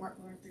day that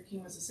Martin Luther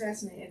King was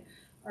assassinated.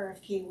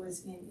 RFK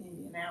was in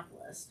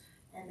Indianapolis,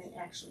 and they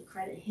actually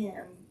credit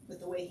him with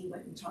the way he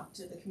went and talked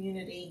to the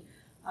community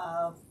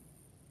of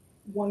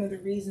one of the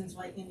reasons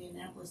why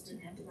Indianapolis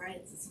didn't have the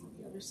riots that some of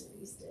the other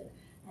cities did,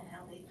 and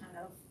how they kind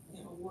of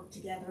worked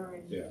together,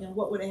 and Yeah.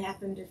 what would have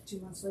happened if 2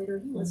 months later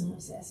he wasn't Mhm.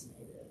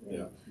 assassinated.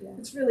 Yeah. Yeah.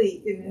 It's really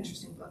an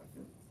interesting book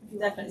if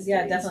Definitely,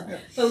 yeah, definitely.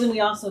 But then we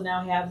also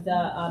now have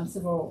the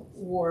Civil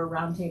War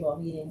Roundtable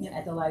meeting Yep.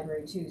 at the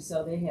library too.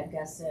 So they have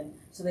guests in.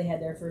 So they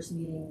had their first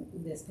meeting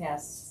this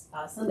past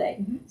Sunday.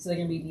 Mhm. So they're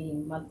going to be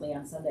meeting monthly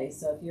on Sundays.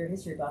 So if you're a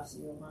history buff,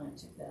 you'll want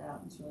to check that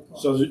out. It's really cool.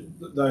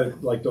 So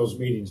like those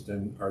meetings,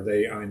 then are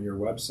they on your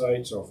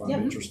website? So if I'm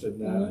Yep. interested in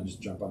that, I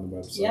just jump on the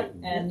website. Yep,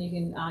 and you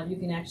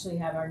can actually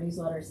have our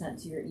newsletter sent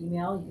to your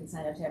email. You can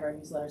sign up to have our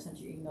newsletter sent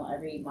to your email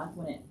every month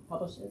when it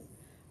publishes.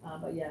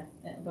 But we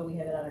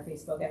have it on our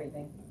Facebook.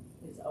 Everything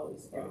is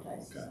always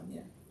advertised. Okay. So,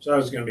 yeah. So that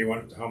was going to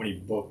be how many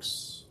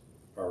books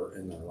are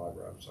in their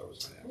library? So I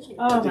was going to ask you.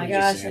 I Oh think my you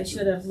just gosh, I answered.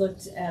 should have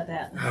looked at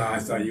that. I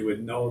thought you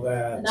would know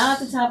that.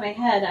 Not at the top of my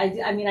head.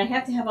 I mean, I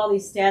have to have all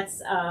these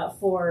stats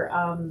for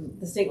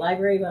the state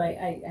library, but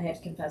I have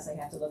to confess I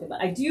have to look at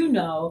that. I do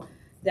know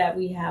that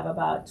we have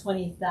about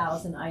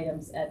 20,000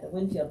 items at the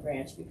Winfield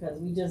branch because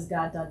we just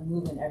got done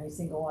moving every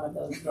single one of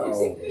those books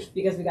Oh.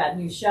 because we got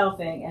new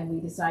shelving and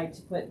we decided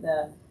to put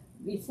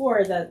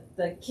before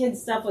the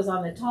kids stuff was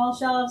on the tall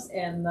shelves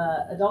and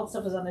the adult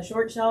stuff was on the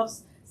short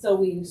shelves. So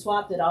we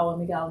swapped it all when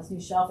we got all this new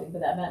shelving, but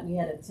that meant we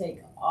had to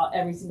take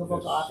every single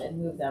book Yes. off and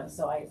move them.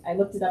 So I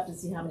looked it up to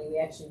see how many we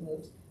actually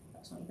moved,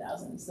 about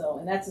 20,000. So,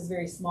 and that's a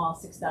very small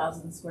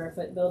 6,000 square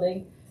foot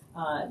building.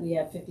 We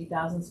have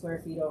 50,000 square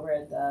feet over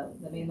at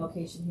the main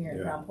location here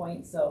at Crown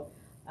Point. So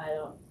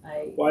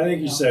Well, I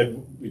think you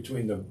said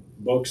between the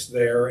books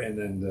there and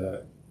then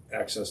the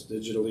access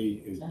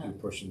digitally, you're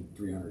pushing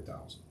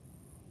 300,000.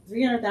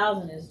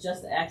 300,000 is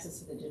just the access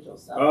to the digital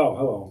stuff. Oh,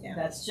 hello. Yeah.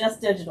 That's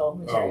just digital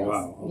materials.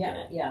 wow,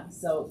 okay. Yeah.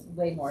 So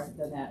way more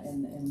than that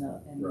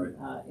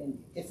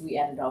if we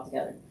add it all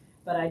together.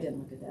 But I didn't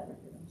look at that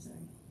record. I'm sorry.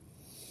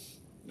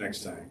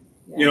 Next time.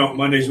 Yeah. You know,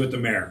 Mondays with the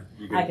mayor.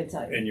 I can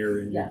tell you. And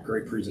your Yeah.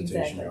 great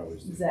presentation Exactly. you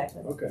always do.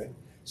 Exactly. Okay.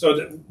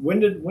 So when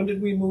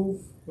did we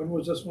move? When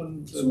was this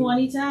one?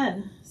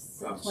 2010.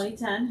 Wow.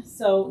 2010.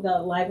 So the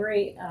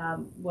library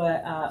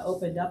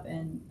opened up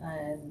in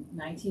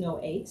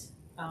 1908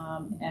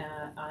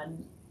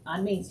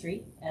 on Main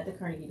Street at the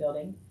Carnegie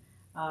Building.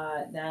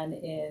 Then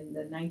in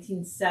the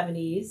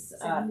 1970s,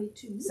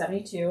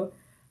 72,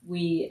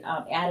 we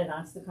added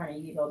onto the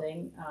Carnegie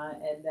Building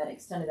and then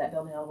extended that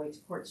building all the way to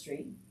Court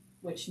Street,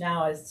 which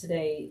now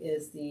today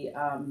is the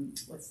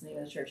what's the name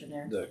of the church in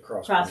there? The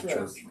Crossroads.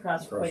 Church.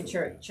 Crossroads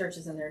Church. Church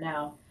is in there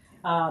now.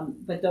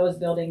 But those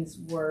buildings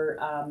were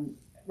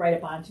right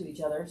up onto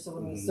each other. So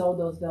when we sold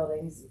those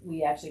buildings,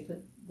 we actually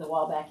put the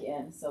wall back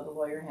in. So the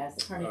lawyer has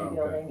the Carnegie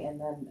Building, and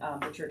then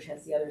the church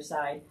has the other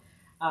side.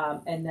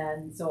 And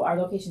then, so our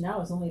location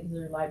now is only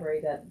the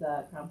library that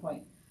the Crown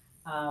Point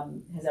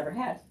has ever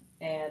had.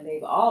 And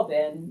they've all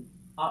been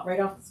right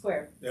off the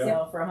square. Yeah.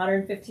 So for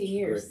 115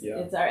 years. Great, yeah.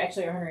 It's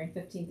actually our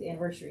 115th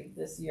anniversary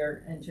this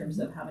year in terms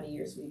of how many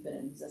years we've been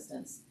in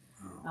existence.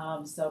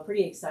 So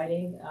pretty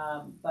exciting.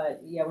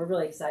 But yeah, we're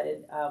really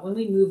excited. When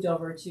we moved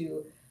over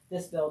to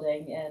this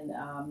building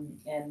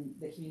and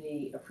the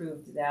community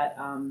approved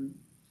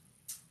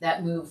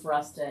that move for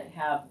us to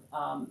have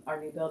our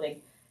new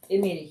building, it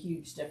made a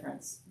huge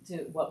difference to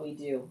what we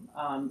do.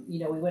 We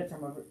went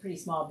from a pretty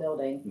small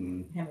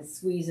building, having to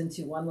squeeze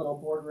into one little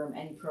boardroom,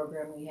 any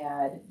program we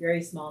had,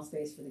 very small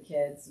space for the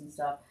kids and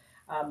stuff.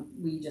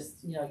 We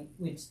just,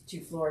 went to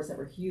 2 floors that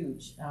were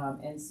huge.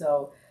 And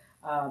so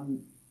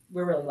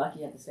we're really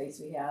lucky at the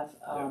space we have.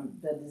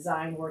 The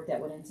design work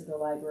that went into the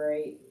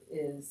library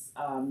is,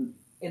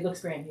 it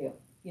looks brand new.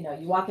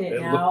 You walk in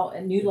it now,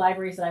 and new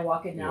libraries that I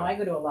walk in now, I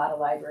go to a lot of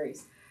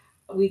libraries.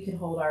 We could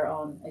hold our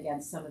own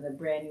against some of the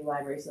brand new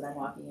libraries that I'm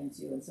walking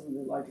into in some of the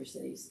larger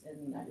cities in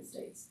the United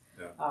States.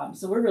 Yeah.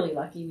 So we're really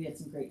lucky. We had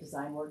some great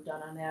design work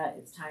done on that.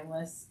 It's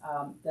timeless.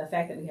 The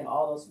fact that we have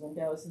all those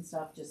windows and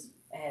stuff just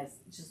adds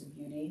just the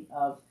beauty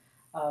of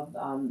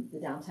the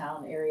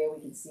downtown area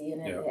we can see in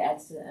it. It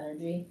adds to the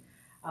energy.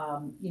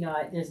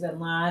 There's been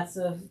lots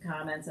of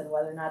comments on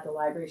whether or not the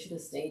library should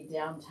have stayed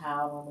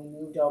downtown when we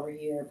moved over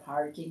here,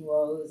 parking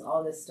woes,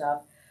 all this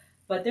stuff.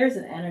 But there's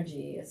a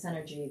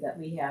synergy that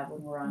we have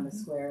when we're on the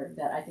square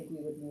that I think we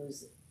would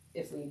lose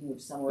if we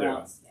moved somewhere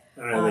else.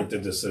 And I think the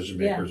decision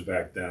makers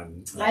back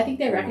then. I think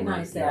they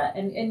recognize that.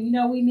 And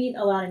we meet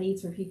a lot of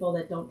needs for people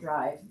that don't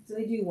drive. So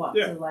they do walk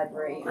to the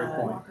library. Great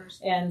point.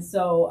 And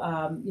so,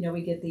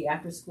 we get the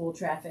after school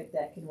traffic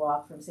that can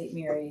walk from St.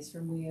 Mary's,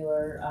 from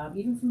Wheeler,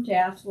 even from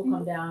Taft will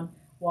come down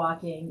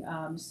walking.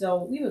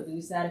 So we would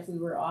lose that if we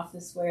were off the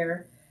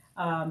square.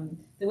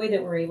 The way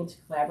that we're able to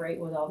collaborate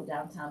with all the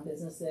downtown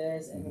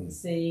businesses and with the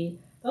city,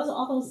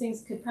 all those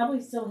things could probably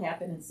still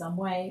happen in some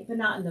way, but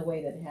not in the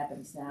way that it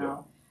happens now. Yeah.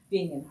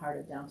 Being in the heart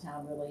of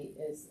downtown really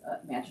is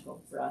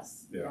magical for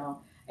us. Yeah.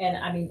 And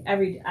I mean,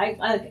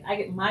 I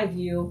get my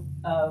view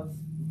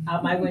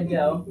out my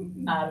window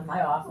out of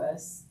my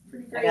office.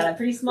 I got a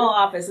pretty small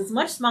office. It's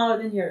much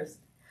smaller than yours,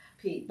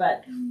 Pete,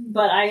 but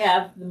I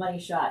have the money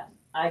shot.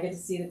 I get to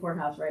see the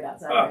courthouse right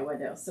outside my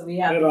window. So we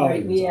have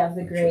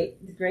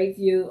the great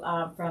view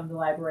from the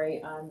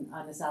library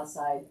on the south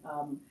side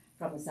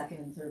from the 2nd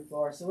and 3rd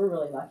floor. So we're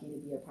really lucky to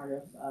be a part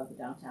of the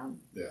downtown.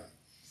 Yeah.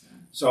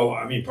 So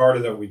I mean, part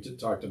of that we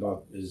talked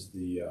about is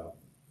the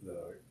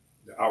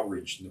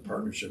outreach and the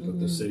partnership with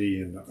the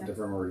city and the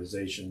different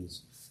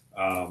organizations.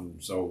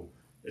 So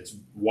it's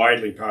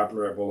widely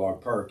popular at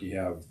Bulldog Park. You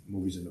have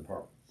movies in the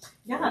park.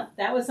 Yeah,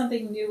 that was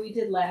something new we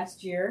did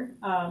last year.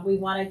 We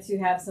wanted to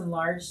have some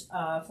large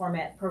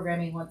format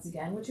programming once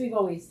again, which we've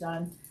always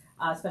done,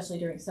 especially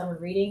during summer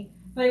reading.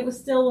 But it was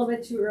still a little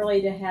bit too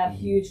early to have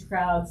huge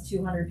crowds,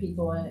 200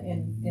 people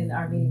in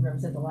our meeting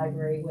rooms at the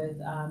library with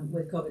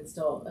COVID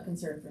still a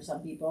concern for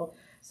some people.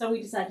 So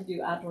we decided to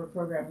do outdoor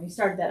programming. We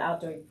started that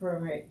outdoor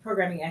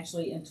programming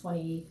actually in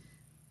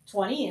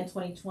 2020 and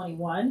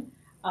 2021.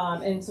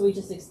 And so we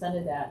just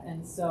extended that.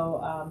 And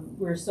so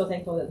we're so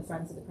thankful that the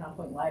Friends of the Crown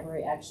Point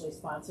Library actually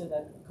sponsor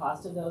the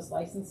cost of those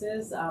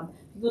licenses.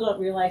 People don't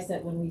realize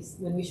that when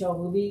we show a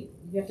movie,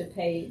 you have to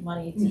pay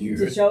money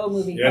to show a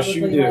movie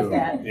publicly like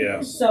that.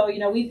 Yes. So,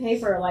 we pay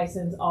for our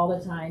license all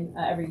the time,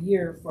 every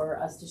year,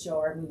 for us to show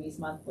our movies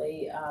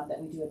monthly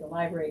that we do at the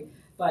library.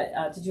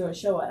 But to do a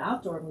show, an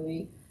outdoor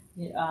movie,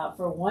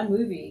 for one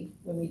movie,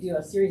 when we do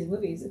a series of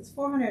movies, it's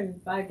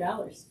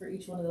 $405 for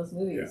each one of those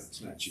movies. Yeah,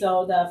 it's not cheap.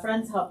 So the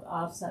Friends helped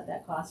offset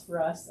that cost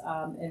for us,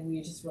 and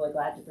we're just really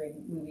glad to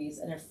bring movies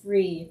and a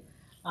free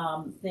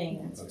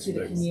thing to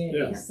the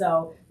community. Yeah.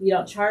 So we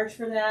don't charge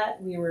for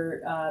that. We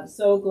were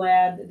so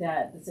glad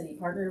that the city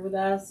partnered with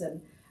us,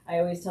 and I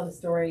always tell the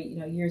story,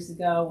 years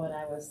ago when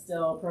I was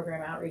still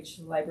program outreach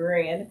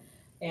librarian,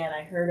 and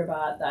I heard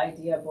about the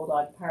idea of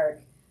Bulldog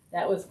Park.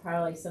 That was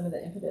probably some of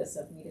the impetus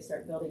of me to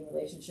start building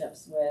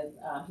relationships with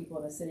people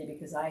in the city,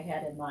 because I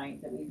had in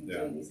mind that we'd be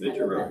doing these kind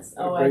of events.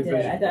 Oh, I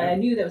did. I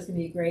knew that was going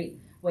to be a great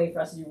way for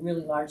us to do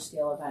really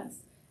large-scale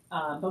events.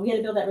 But we had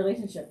to build that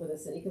relationship with the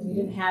city because we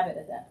didn't have it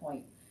at that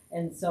point.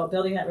 And so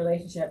building that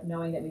relationship,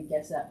 knowing that we'd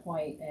get to that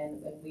point,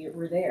 and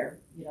we're there,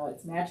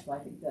 it's magical. I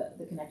think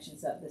the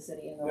connections that the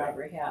city and the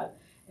library have,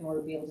 and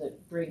we'll be able to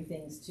bring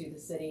things to the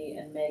city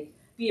and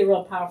be a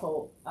real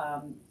powerful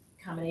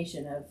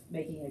combination of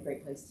making it a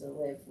great place to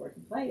live, work,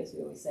 and play, as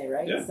we always say,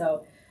 right? Yeah.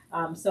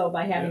 So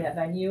by having that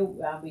venue,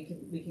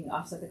 we can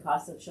offset the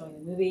cost of showing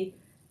the movie.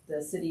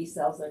 The city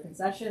sells their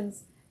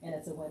concessions, and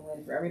it's a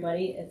win-win for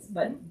everybody.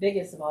 But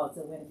biggest of all, it's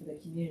a win for the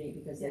community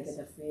because they get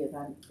a free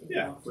event.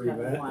 Free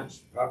event,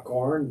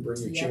 popcorn,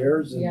 bring your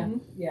chairs,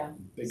 and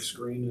big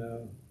screen.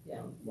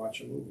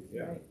 Watch a movie.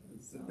 Yeah. Right.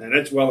 So. And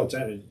it's well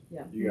attended.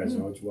 Yeah. You guys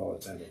know it's well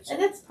attended. So.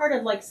 And that's part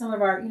of some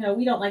of our,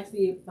 we don't like to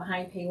be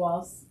behind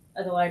paywalls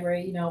at the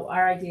library.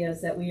 Our idea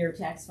is that we are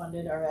tax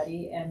funded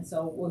already, and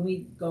so when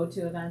we go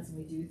to events and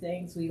we do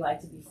things, we like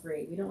to be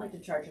free. We don't like to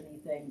charge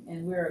anything,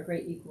 and we're a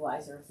great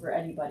equalizer for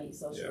anybody,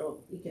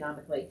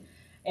 economically.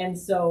 And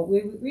so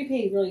we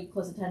pay really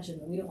close attention.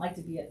 We don't like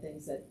to be at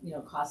things that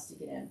cost to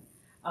get in.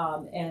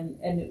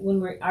 And when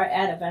we're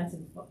at events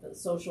and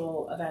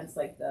social events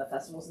like the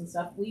festivals and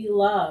stuff, we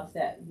love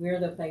that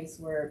we're the place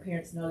where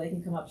parents know they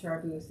can come up to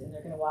our booth and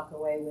they're going to walk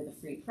away with a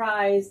free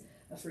prize,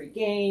 a free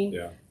game.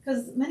 Yeah.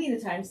 Because many of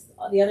the times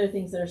the other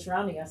things that are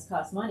surrounding us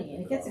cost money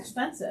and it gets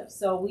expensive.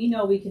 So we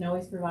know we can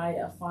always provide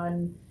a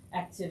fun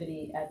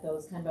activity at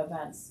those kind of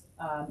events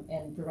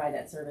and provide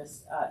that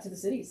service to the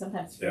city,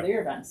 sometimes for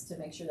their events, to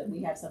make sure that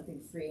we have something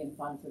free and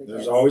fun for the kids.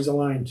 There's always a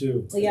line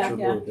too.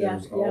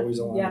 There's always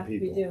a line of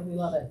people. We do. We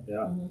love it. Yeah.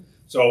 Mm-hmm.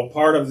 So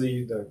part of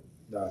the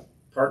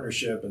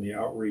partnership and the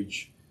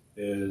outreach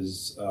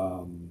is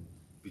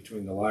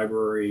between the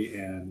library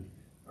and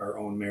our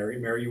own Mary.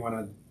 Mary, you want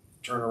to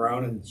turn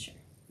around and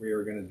we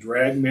are going to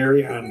drag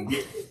Mary on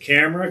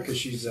camera because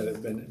she's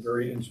been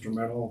very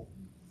instrumental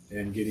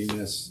in getting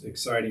this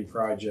exciting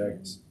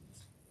project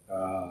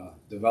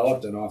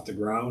developed and off the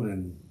ground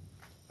and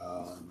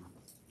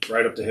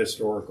right up the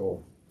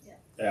historical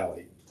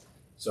alley.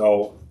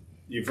 So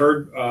you've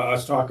heard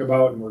us talk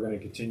about, and we're going to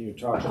continue to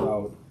talk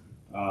about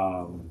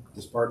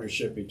this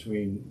partnership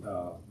between,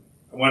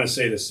 I want to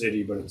say the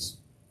city, but it's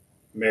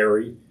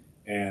Mary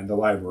and the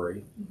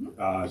library,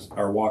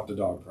 our Walk the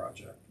Dog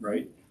project,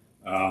 right?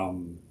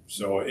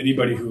 So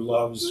anybody who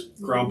loves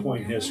Crown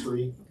Point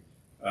history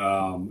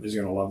is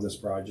going to love this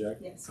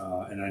project. Yes.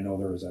 And I know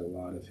there is a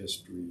lot of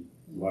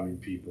history-loving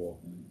people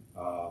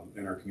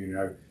in our community.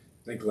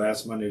 I think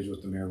last Monday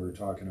with the mayor, we were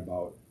talking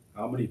about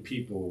how many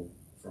people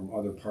from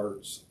other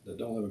parts that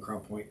don't live in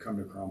Crown Point come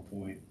to Crown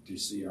Point to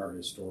see our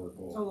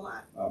historical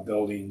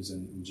buildings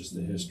and just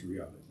the history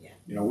of it.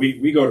 Yeah.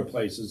 We go to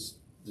places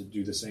to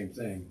do the same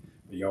thing,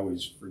 but you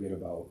always forget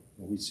about,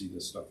 we see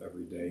this stuff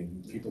every day,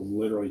 and people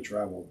literally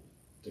travel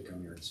to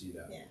come here and see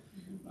that.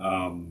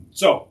 Yeah.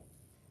 So,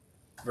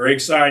 very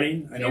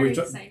exciting. I know we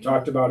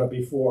talked about it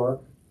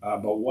before,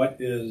 but what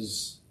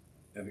is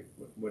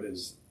Walk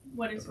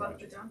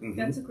the Dog?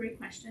 That's a great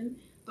question.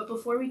 But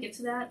before we get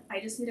to that, I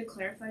just need to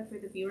clarify for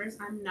the viewers,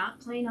 I'm not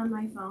playing on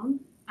my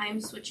phone. I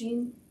am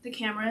switching the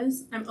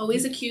cameras. I'm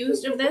always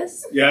accused of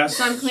this. Yes.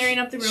 So I'm clearing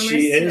up the rumors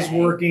She is today.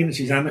 working.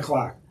 She's on the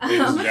clock, ladies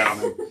and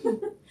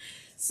gentlemen.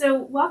 So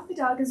Walk the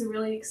Dog is a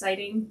really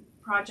exciting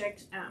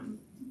project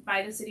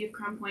by the City of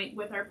Crown Point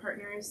with our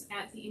partners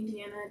at the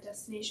Indiana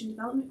Destination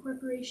Development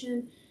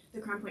Corporation,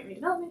 the Crown Point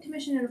Redevelopment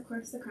Commission, and of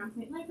course the Crown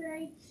Point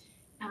Library.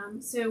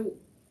 So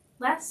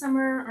last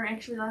summer, or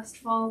actually last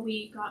fall,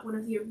 we got one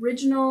of the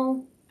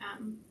original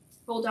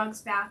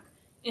bulldogs back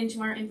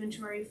into our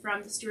inventory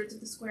from the Stewards of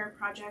the Square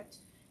project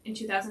in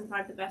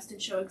 2005, the Best in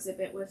Show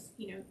exhibit with,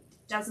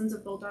 dozens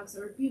of bulldogs that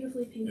were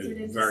beautifully painted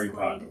and very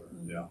displayed. popular.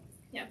 Yeah.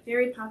 Yeah,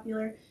 very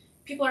popular.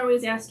 People are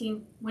always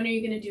asking, when are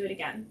you going to do it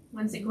again?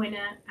 When's it going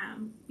to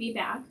be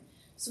back?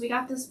 So we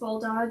got this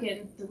bulldog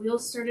and the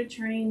wheels started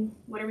turning.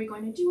 What are we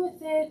going to do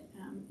with it?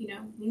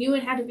 We knew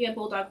it had to be a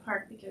bulldog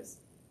park because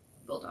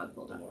bulldog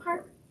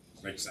park.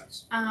 Makes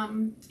sense.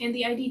 And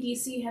the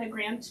IDDC had a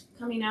grant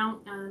coming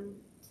out.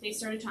 They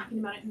started talking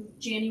about it in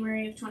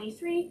January of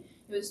 23.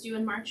 It was due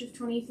in March of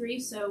 23.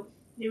 So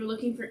they were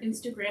looking for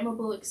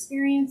Instagrammable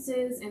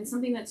experiences and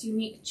something that's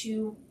unique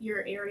to your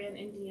area in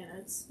Indiana.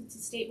 It's a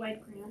statewide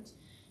grant.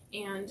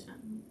 And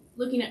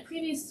looking at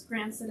previous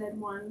grants that had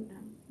won,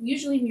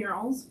 usually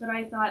murals, but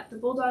I thought the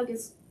bulldog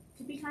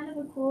could be kind of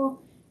a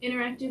cool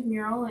interactive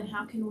mural, and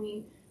how can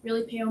we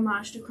really pay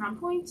homage to Crown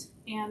Point?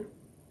 And,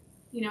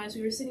 as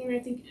we were sitting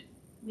there thinking,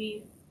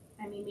 me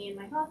and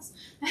my thoughts,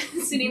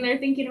 sitting there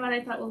thinking about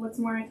it, I thought, well, what's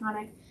more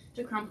iconic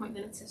to Crown Point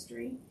than its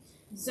history?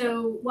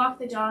 So Walk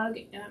the Dog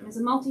is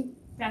a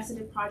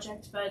multifaceted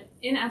project, but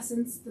in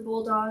essence, the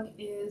bulldog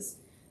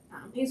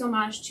pays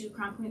homage to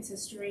Crown Point's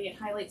history. It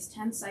highlights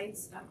 10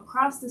 sites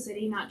across the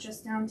city, not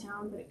just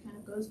downtown, but it kind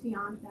of goes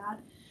beyond that,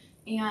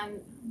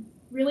 and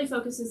really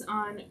focuses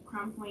on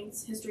Crown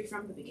Point's history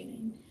from the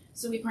beginning.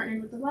 So we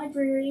partnered with the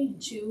library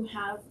to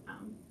have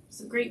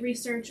some great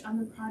research on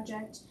the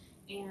project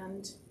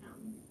and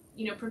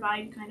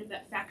provide kind of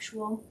that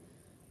factual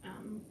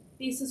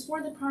basis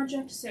for the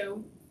project.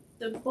 So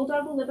the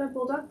bulldog will live at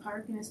Bulldog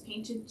Park and is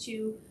painted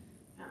to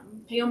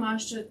pay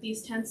homage to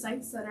these 10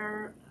 sites that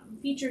are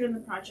featured in the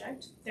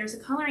project. There's a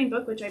coloring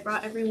book, which I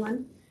brought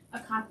everyone a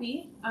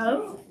copy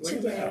of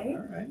today.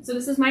 All right. So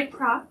this is my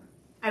prop.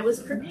 I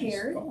was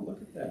prepared. Nice. Oh,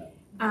 look at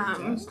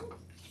that.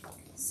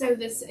 So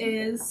this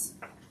is,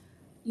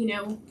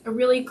 a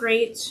really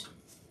great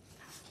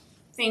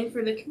thing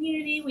for the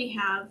community. We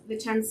have the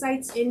 10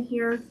 sites in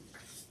here,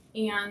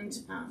 and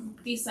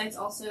these sites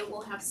also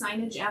will have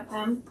signage at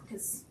them,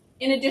 because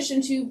in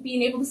addition to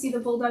being able to see the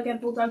bulldog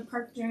at Bulldog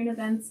Park during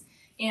events,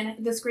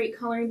 and this great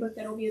coloring book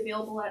that will be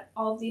available at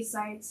all of these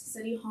sites,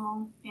 City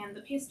Hall, and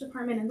the Pace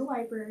Department, and the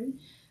library,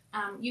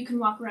 you can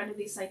walk around to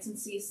these sites and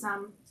see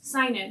some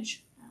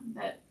signage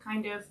that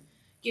kind of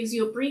gives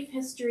you a brief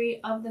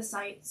history of the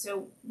site.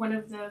 So one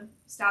of the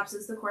stops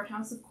is the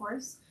courthouse, of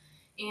course,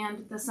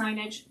 and the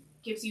signage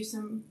gives you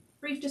some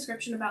brief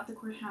description about the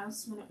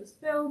courthouse, when it was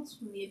built,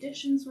 when the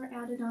additions were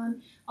added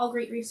on, all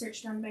great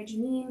research done by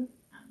Jeanene.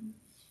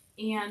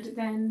 And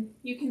then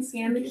you can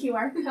scan the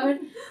QR code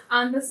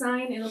on the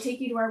sign. It'll take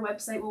you to our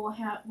website where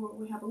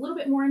we'll have a little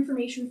bit more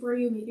information for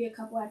you, maybe a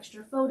couple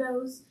extra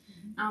photos.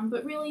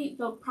 But really,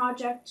 the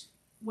project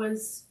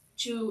was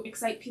to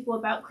excite people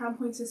about Crown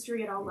Point's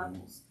history at all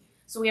levels.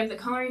 So we have the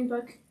coloring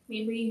book.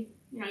 Maybe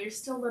you're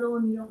still little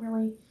and you don't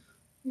really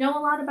know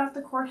a lot about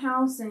the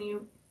courthouse, and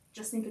you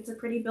just think it's a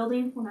pretty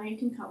building. Well, now you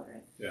can color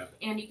it. Yeah.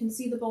 And you can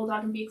see the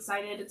bulldog and be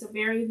excited. It's a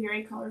very,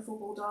 very colorful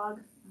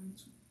bulldog.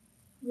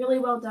 Really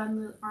well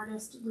done. The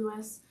artist,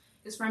 Lewis,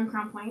 is from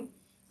Crown Point.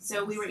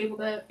 So we were able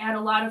to add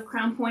a lot of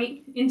Crown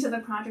Point into the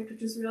project,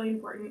 which was really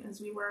important as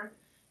we were,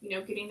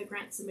 getting the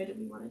grant submitted.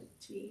 We wanted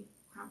it to be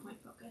Crown Point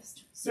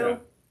focused.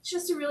 So It's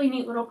just a really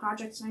neat little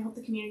project, and I hope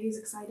the community is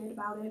excited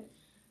about it.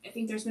 I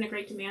think there's been a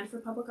great demand for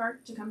public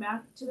art to come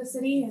back to the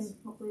city, and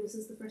hopefully this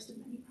is the first of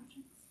many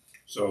projects.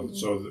 So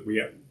we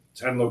have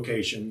 10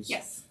 locations.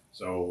 Yes.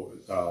 So,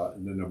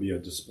 and then there'll be a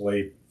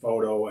display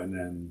photo, and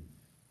then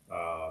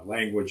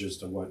language as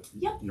to what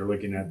you're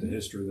looking at, the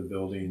history of the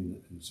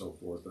building and so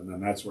forth. And then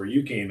that's where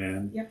you came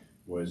in,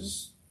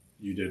 was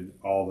you did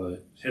all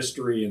the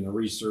history and the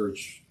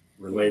research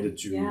related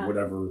to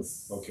whatever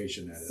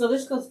location that is. So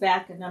this goes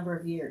back a number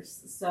of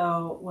years.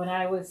 So when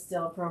I was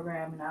still a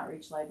program and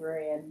outreach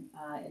librarian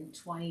in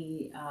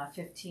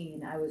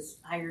 2015, I was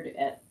hired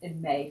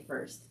in May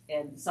 1st,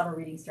 and summer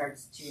reading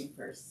starts June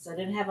 1st. So I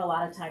didn't have a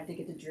lot of time to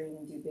get to dream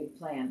and do big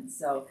plans.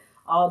 So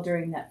all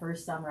during that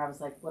first summer, I was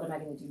like, what am I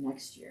going to do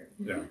next year?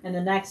 Yeah. And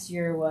the next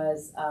year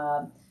was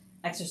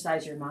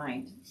exercise your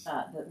mind.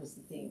 That was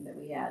the theme that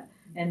we had.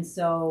 And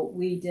so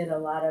we did a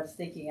lot of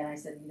thinking, and I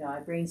said, I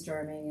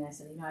brainstorming, and I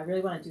said, I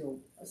really want to do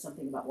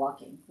something about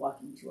walking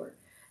tour.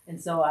 And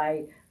so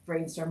I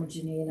brainstormed with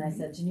Jeanene, and I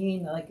said,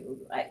 Jeanene,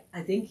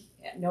 I think,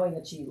 knowing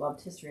that she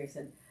loved history, I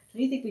said,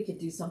 don't you think we could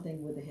do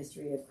something with the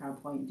history of Crown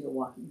Point and do a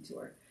walking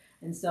tour?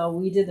 And so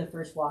we did the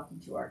first walking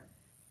tour.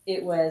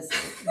 It was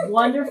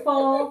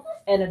wonderful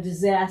and a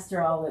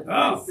disaster all at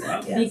once.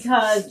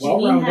 Because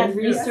Jeanene had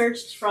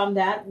researched from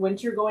that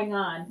winter going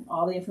on,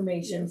 all the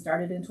information,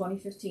 started in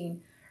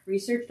 2015,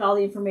 researched all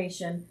the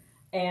information,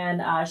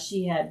 and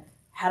she had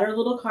her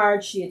little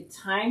card. She had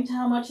timed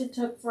how much it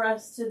took for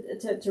us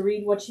to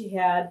read what she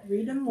had.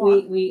 Read and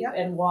walk.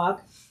 And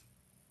walk.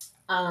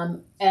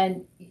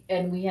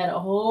 And we had a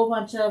whole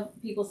bunch of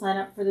people sign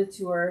up for the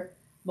tour.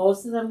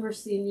 Most of them were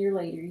senior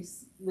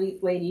ladies. We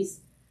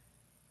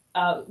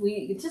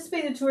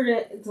anticipated the tour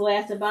to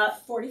last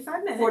about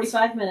 45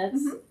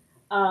 minutes.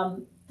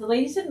 Mm-hmm. the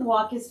ladies didn't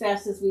walk as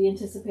fast as we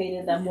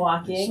anticipated them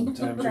walking.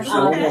 Sometimes you're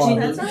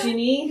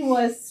Jeanene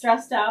was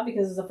stressed out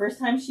because it was the first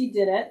time she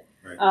did it.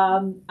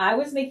 Right. I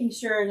was making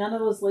sure none of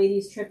those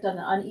ladies tripped on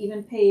the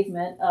uneven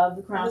pavement of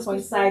the Crown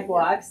Point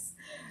sidewalks.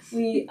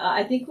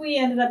 I think we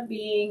ended up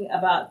being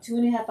about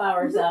 2.5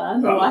 hours out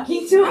on the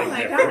walking tour. Oh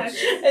my gosh.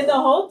 And the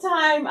whole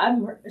time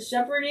I'm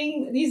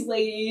shepherding these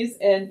ladies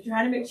and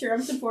trying to make sure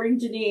I'm supporting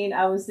Jeanene,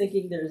 I was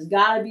thinking there's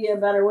got to be a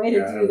better way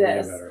to do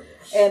this.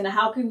 And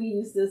how can we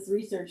use this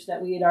research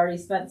that we had already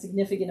spent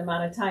significant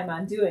amount of time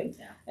on doing?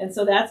 Yeah. And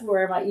so that's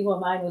where my evil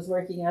mind was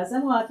working. As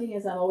I'm walking,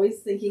 as I'm always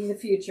thinking the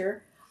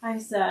future, I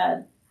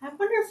said, I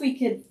wonder if we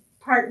could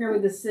partner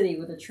with the city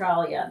with a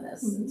trolley on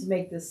this to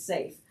make this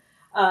safe.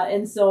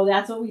 And so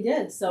that's what we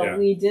did. So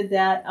we did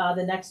that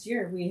the next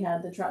year. We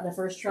had the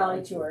first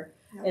trolley tour.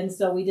 Yeah. And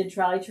so we did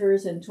trolley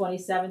tours in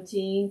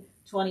 2017,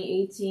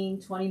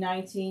 2018,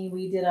 2019.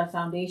 We did a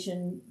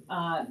foundation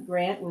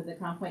grant with the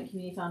Crown Point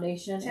Community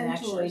Foundation and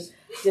actually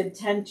did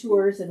 10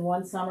 tours in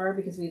one summer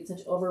because we had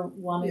such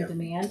overwhelming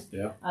demand.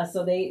 Yeah.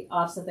 So they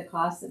offset the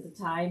cost at the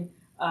time.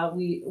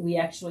 We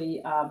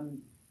actually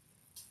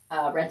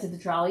rented the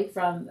trolley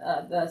from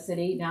the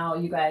city. Now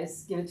you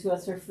guys give it to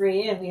us for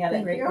free, and we have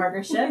that great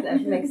partnership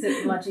that makes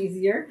it much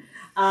easier.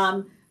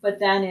 But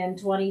then in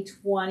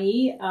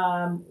 2020,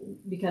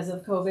 because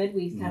of COVID,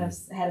 we kind of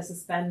had to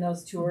suspend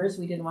those tours.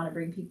 We didn't want to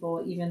bring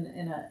people even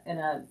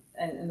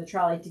in the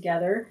trolley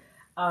together.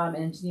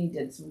 And Jeanene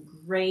did some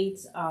great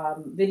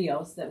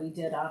videos that we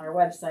did on our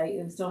website,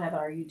 and we still have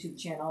our YouTube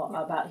channel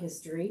about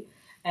history.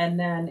 And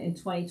then in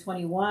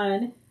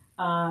 2021.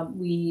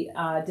 We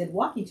did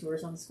walking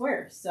tours on the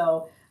square.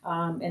 So,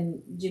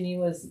 and Jeanene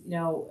was,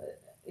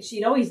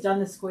 she'd always done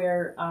the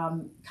square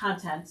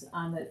content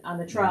on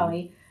the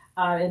trolley.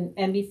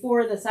 And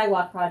before the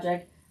sidewalk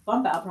project,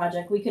 bump out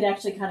project, we could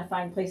actually kind of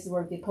find places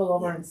where we could pull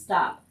over and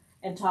stop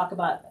and talk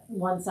about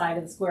one side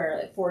of the square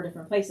at 4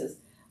 different places.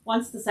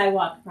 Once the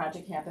sidewalk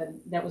project happened,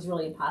 that was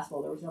really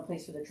impossible. There was no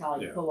place for the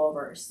trolley to pull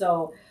over.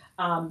 So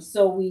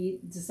we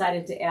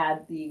decided to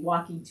add the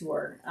walking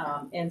tour.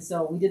 And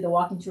so we did the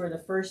walking tour the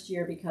first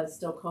year because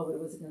still COVID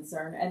was a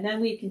concern. And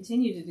then we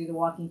continued to do the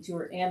walking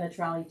tour and the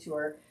trolley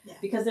tour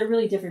because they're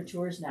really different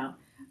tours now.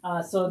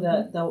 So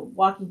the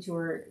walking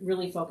tour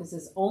really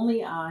focuses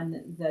only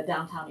on the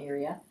downtown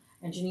area.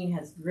 And Jeanene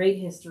has great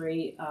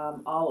history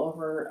all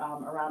over,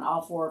 around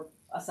all 4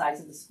 sides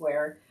of the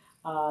square.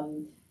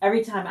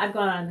 Every time I've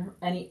gone on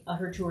any of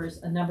her tours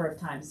a number of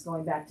times,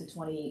 going back to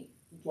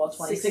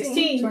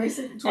 2016.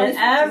 And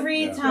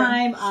every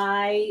time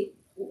I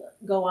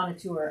go on a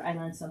tour, I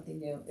learn something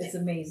new. It's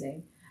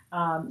amazing.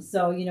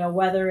 So,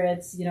 whether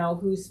it's,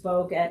 who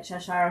spoke at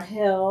Cheshire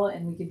Hill,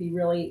 and we could be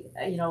really,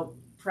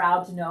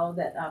 proud to know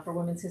that for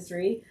Women's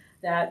History,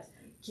 that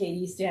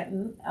Katie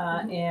Stanton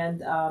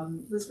and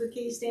Elizabeth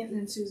Katie Stanton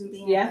and Susan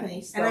B. Yeah,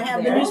 Anthony. And I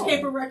have the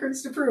newspaper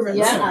records to prove it.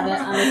 Yeah, so. on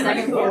the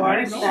second floor.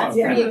 That's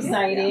pretty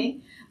exciting.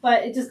 Yeah.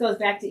 But it just goes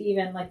back to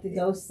even like the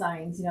ghost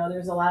signs.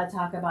 There's a lot of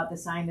talk about the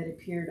sign that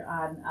appeared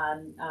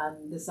on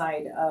the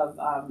side of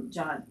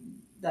John,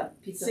 the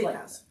pizza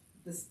place.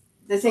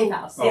 The safe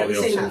house. Oh, the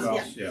safe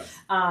house. Yeah.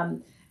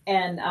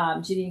 And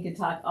Jeanene could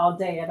talk all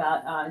day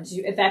about,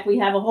 in fact, we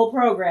have a whole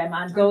program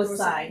on ghost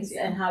signs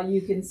and how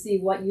you can see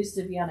what used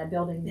to be on a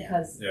building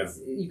because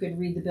you can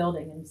read the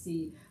building and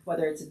see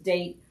whether it's a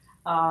date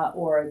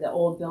or the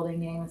old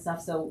building name and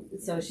stuff. So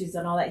she's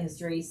done all that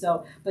history.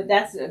 So, but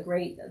that's a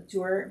great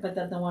tour. But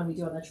then the one we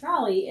do on the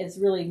trolley is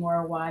really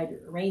more wide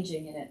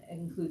ranging, and it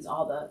includes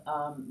all the,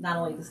 not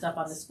only the stuff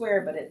on the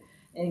square, but it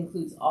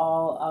includes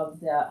all of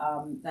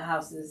the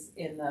houses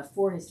in the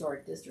 4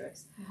 historic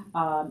districts.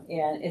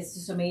 And it's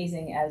just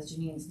amazing as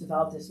Jeanene's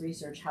developed this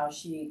research, how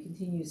she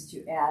continues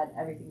to add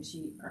everything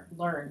she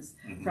learns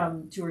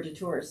from tour to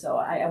tour. So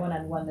I went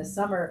on one this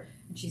summer,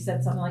 and she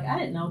said something like, I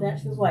didn't know that.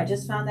 She goes, well, I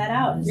just found that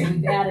out. And so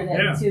we've added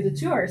it to the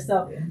tour.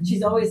 So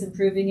she's always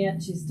improving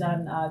it. She's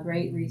done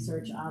great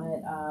research on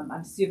it.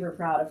 I'm super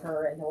proud of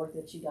her and the work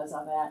that she does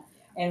on that.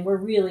 And we're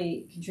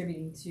really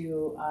contributing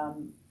to,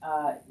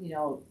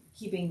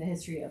 keeping the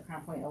history of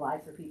Crown Point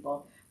alive for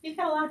people. We've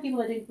got a lot of people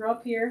that didn't grow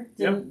up here,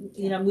 didn't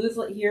move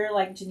here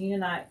like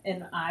Jeanene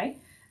and I.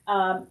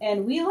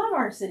 And we love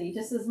our city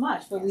just as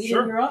much, but we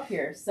didn't grow up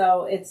here.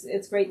 So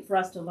it's great for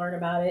us to learn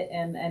about it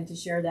and to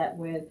share that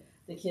with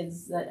the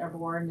kids that are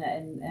born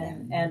and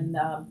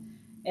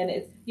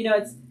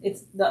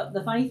it's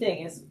the funny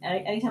thing is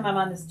anytime I'm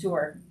on this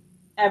tour,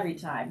 every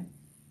time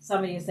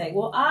somebody will say,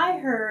 well, I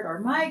heard, or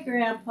my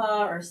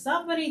grandpa or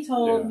somebody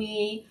told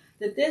me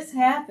that this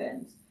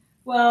happened.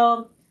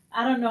 Well,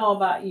 I don't know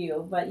about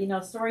you, but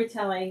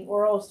storytelling,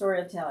 oral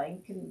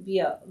storytelling can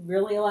be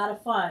really a lot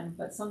of fun,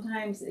 but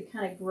sometimes it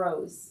kind of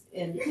grows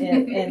in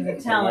the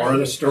telling. Or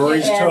the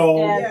stories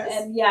told.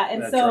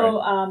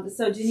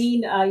 So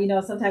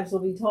Jeanene, sometimes will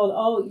be told,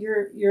 oh,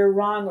 you're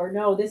wrong, or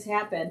no, this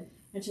happened.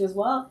 And she goes,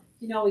 well,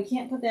 we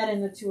can't put that in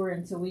the tour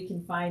until we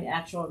can find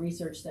actual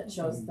research that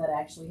shows that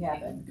actually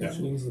happened.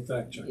 Jeanene's the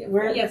fact checker.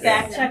 We're the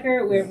fact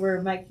checker.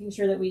 We're making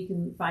sure that we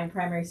can find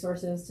primary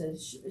sources to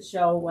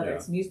show whether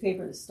it's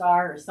newspaper, the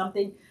Star, or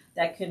something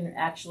that can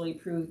actually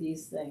prove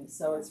these things.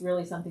 So it's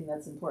really something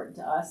that's important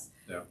to us.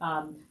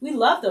 Yeah. We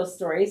love those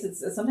stories.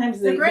 It's sometimes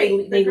They're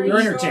great. they They're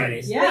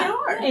entertaining. Yeah, They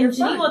are. and They're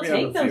Jeanene will We have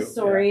take a those few,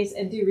 stories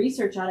and do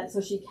research on it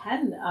so she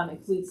can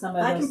include some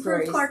of I those can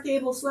stories. prove Clark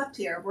Gable slept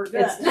here. We're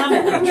good. It's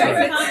coming. That's It's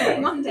right.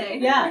 coming. One day.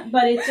 Yeah,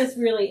 but it's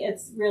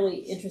really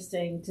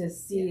interesting to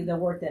see the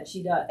work that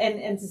she does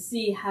and to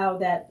see how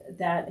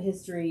that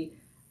history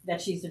that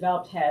she's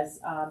developed has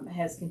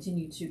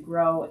continued to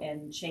grow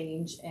and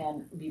change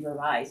and be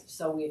revised.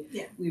 So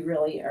we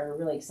really are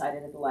really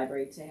excited at the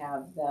library to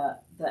have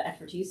the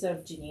expertise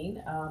of Jeanene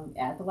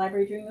at the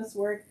library doing this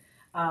work.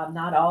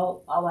 Not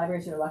all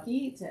libraries are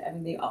lucky to. I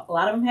mean, a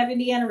lot of them have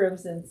Indiana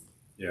rooms in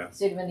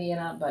state of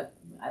Indiana, but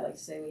I like to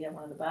say we have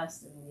one of the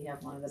best, and we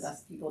have one of the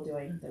best people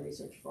doing the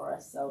research for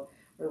us. So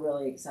we're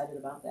really excited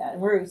about that,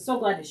 and we're so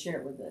glad to share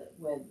it with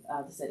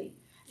the city.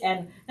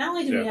 And not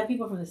only do we have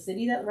people from the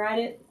city that ride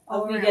it,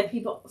 but we get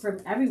people from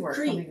everywhere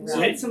coming We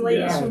around. had some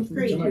ladies from To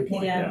Crete my who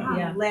point,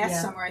 came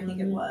last summer, I think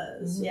it Mhm.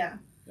 was. Mhm. Yeah.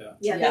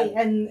 Yeah. They,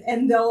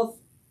 and they'll.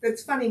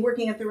 It's funny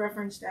working at the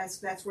reference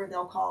desk. That's where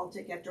they'll call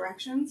to get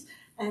directions.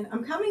 And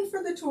I'm coming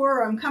for the tour.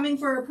 Or I'm coming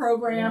for a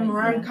program,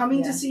 or I'm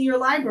coming to see your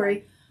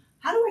library.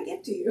 How do I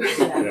get to you?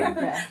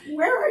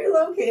 Where are you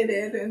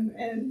located?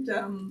 And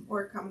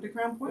or come to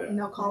Crown Point, and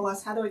they'll call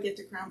us. How do I get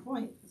to Crown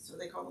Point? So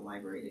they call the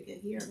library to get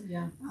here.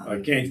 Yeah. I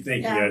can't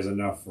thank you guys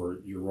enough for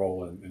your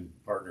role in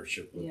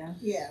partnership with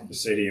the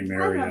city and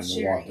Mary and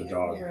the Walk the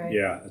Dog.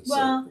 Right.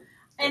 Well,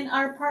 and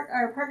our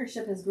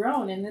partnership has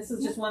grown, and this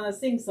is just one of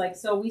those things. Like,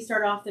 so we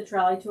started off the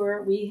trolley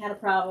tour. We had a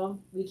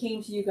problem. We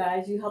came to you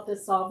guys. You helped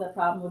us solve that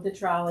problem with the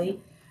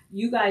trolley.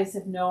 You guys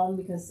have known,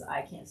 because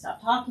I can't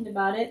stop talking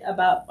about it,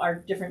 about our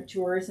different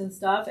tours and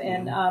stuff,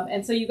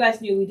 and so you guys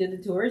knew we did the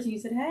tours, and you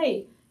said,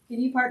 hey, can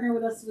you partner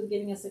with us with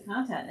giving us the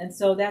content? And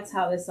so that's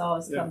how this all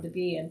has come to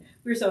be, and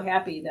we're so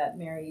happy that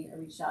Mary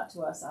reached out to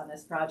us on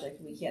this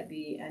project. We can't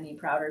be any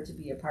prouder to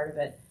be a part of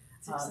it,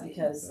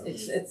 because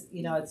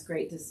it's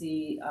great to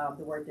see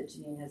the work that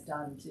Jeanene has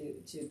done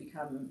to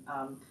become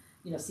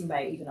seen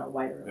by even a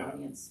wider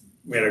audience.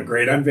 We had a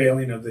great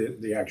unveiling of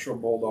the actual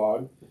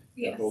bulldog.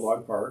 Yes.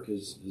 Bulldog Park,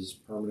 his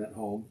permanent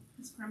home.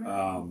 It's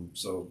permanent.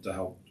 So to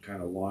help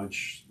kind of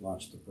launch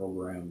the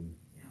program,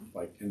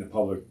 like in the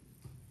public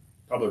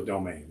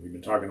domain. We've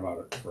been talking about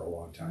it for a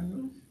long time.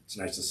 Mm-hmm. But it's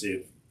nice to see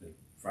it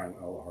finally,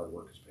 all the hard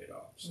work has paid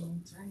off. So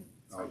That's right.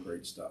 all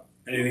great stuff.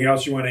 Anything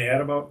else you want to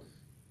add about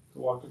the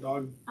Walk the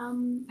Dog?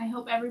 I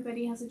hope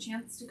everybody has a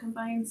chance to come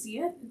by and see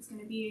it. It's going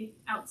to be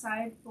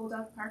outside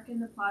Bulldog Park in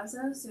the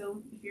plaza.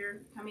 So if you're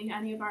coming to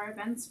any of our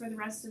events for the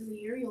rest of the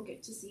year, you'll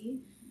get to see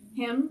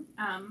him.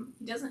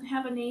 He doesn't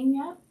have a name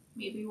yet.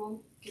 Maybe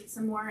we'll get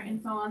some more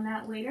info on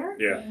that later.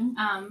 Yeah.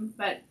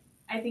 But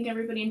I think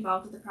everybody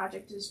involved with the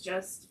project has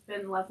just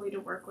been lovely to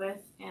work with,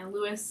 and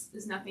Lewis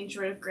is nothing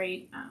short of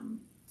great.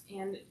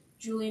 And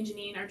Julie and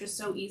Jeanene are just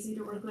so easy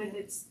to work with.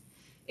 It's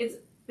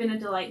been a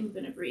delight and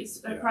been a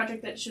breeze. A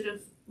project that should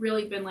have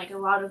really been like a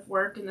lot of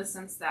work in the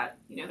sense that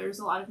there's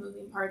a lot of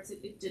moving parts.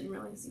 It didn't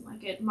really seem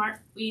like it.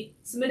 We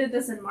submitted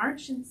this in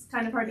March. It's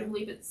kind of hard to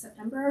believe it's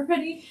September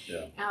already.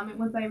 Yeah. It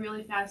went by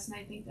really fast, and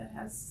I think that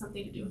has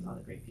something to do with all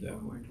the great people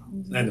who were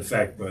involved. And the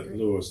fact that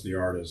Lewis, the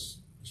artist,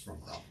 is from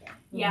Crown Point.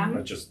 Yeah.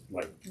 But just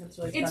like That's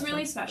really It's special.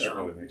 really special.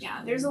 That really makes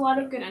sense. There's a lot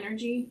of good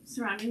energy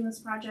surrounding this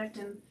project,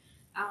 and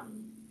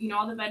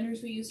all the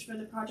vendors we used for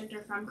the project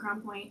are from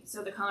Crown Point.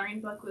 So the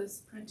coloring book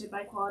was printed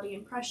by Quality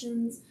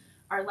Impressions.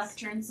 Our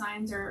lectern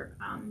signs are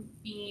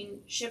being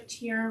shipped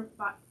here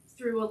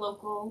through a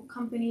local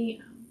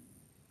company.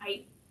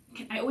 I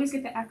always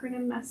get the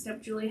acronym messed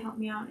up. Julie, help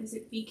me out. Is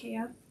it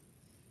BKF?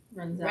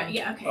 Runs Right, out.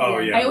 yeah, okay. Oh,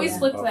 yeah. I always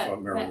flip Off the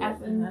of Merrill F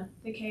Road. and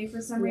the K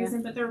for some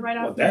reason, but they're right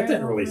off that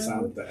didn't Merrill really Road.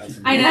 sound that.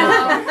 I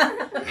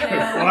know.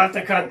 We'll have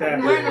to cut that.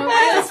 No,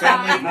 it's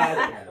fine.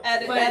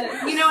 Edit.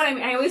 But you know what I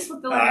mean. I always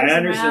flip the I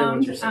letters understand around.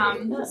 what you're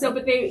saying.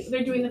 But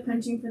they're doing the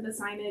printing for the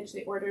signage.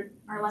 They ordered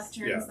our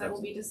lecterns that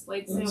will be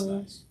displayed. That's So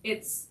nice.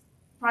 it's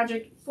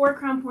project for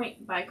Crown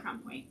Point by Crown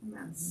Point, and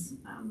that's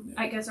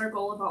I guess our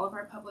goal of all of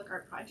our public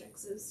art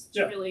projects is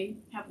to really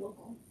have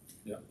local.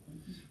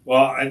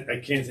 Well,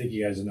 I can't thank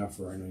you guys enough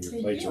for. I know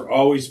your plates are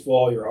always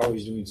full. You're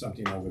always doing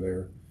something over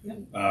there.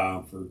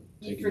 For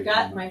You taking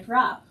forgot the my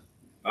prop.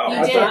 Oh, You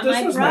I did. thought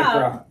this was my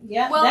prop.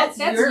 Yeah, Well, that's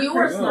your your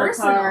personal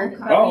card.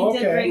 card. Oh, We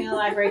did okay. bring a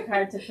library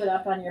card to put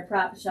up on your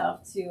prop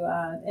shelf too,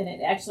 and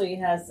it actually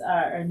has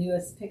our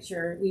newest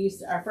picture.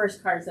 Our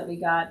first cards that we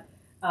got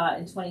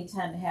in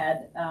 2010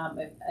 had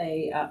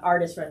a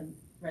artist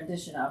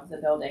rendition of the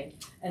building,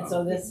 and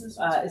so this is,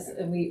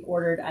 and we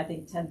ordered I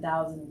think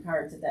 10,000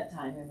 cards at that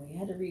time, and we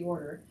had to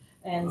reorder.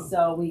 And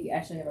so we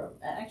actually have an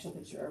actual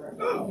picture of our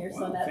building here,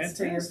 so that's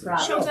for your fantastic. prop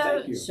Show the-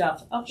 Thank you.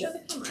 shelf. Oh, Show the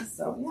camera.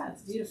 so yeah,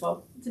 it's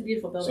beautiful. It's a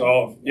beautiful building.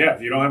 So yeah,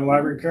 if you don't have a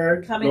library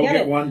card, Come go and get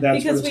get it. one.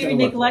 That's because what it's we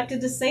gonna look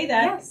neglected to say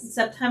that Yes.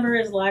 September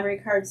is library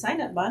card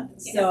sign up month.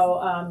 Yes.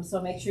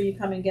 So make sure you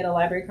come and get a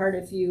library card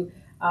if you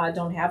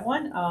don't have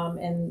one.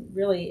 And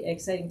really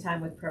exciting time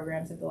with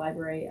programs at the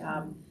library,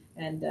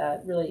 and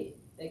really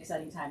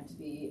exciting time to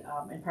be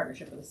in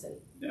partnership with the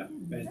city. like.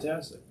 Yeah,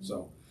 fantastic.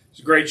 So It's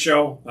a great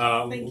show.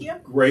 Thank you.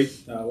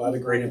 Great, a lot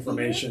of great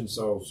information.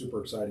 So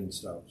super exciting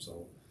stuff.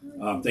 So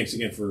thanks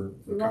again for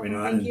coming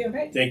on. Thank you.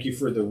 Great. Thank you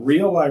for the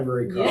real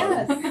library card.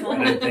 Yes.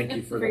 And then thank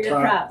you for the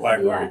your prop props.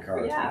 library Yeah,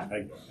 card. yeah.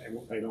 I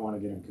don't want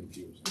to get them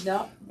confused.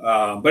 No.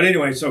 But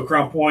anyway, so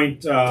Crown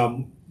Point,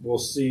 we'll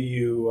see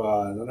you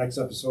in the next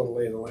episode of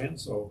Lay of the Land.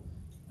 So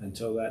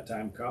until that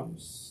time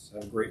comes,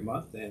 have a great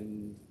month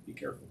and be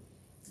careful.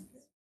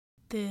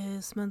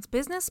 This month's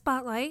business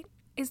spotlight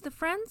is the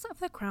Friends of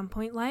the Crown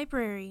Point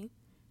Library.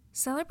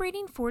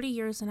 Celebrating 40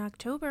 years in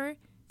October,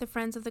 the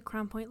Friends of the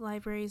Crown Point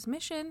Library's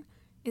mission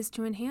is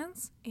to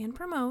enhance and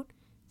promote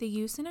the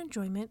use and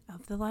enjoyment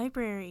of the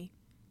library.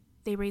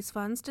 They raise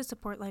funds to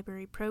support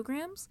library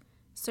programs,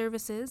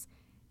 services,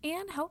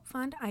 and help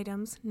fund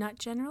items not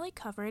generally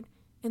covered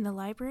in the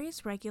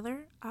library's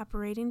regular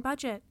operating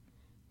budget.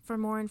 For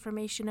more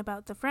information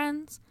about the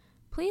Friends,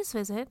 please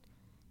visit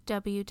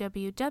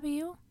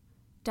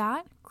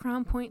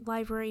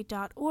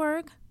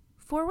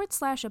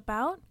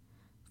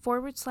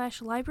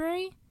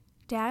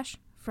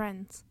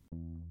www.crownpointlibrary.org/about/library-friends.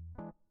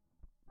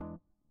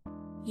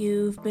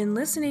 You've been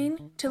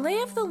listening to Lay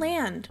of the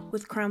Land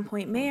with Crown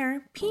Point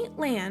Mayor Pete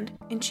Land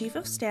and Chief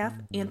of Staff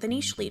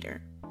Anthony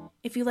Schlueter.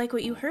 If you like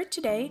what you heard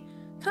today,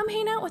 come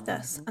hang out with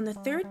us on the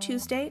third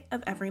Tuesday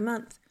of every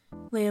month.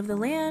 Lay of the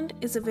Land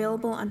is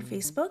available on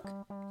Facebook,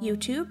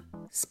 YouTube,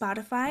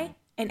 Spotify,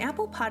 and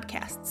Apple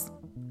Podcasts.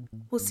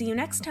 We'll see you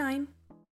next time.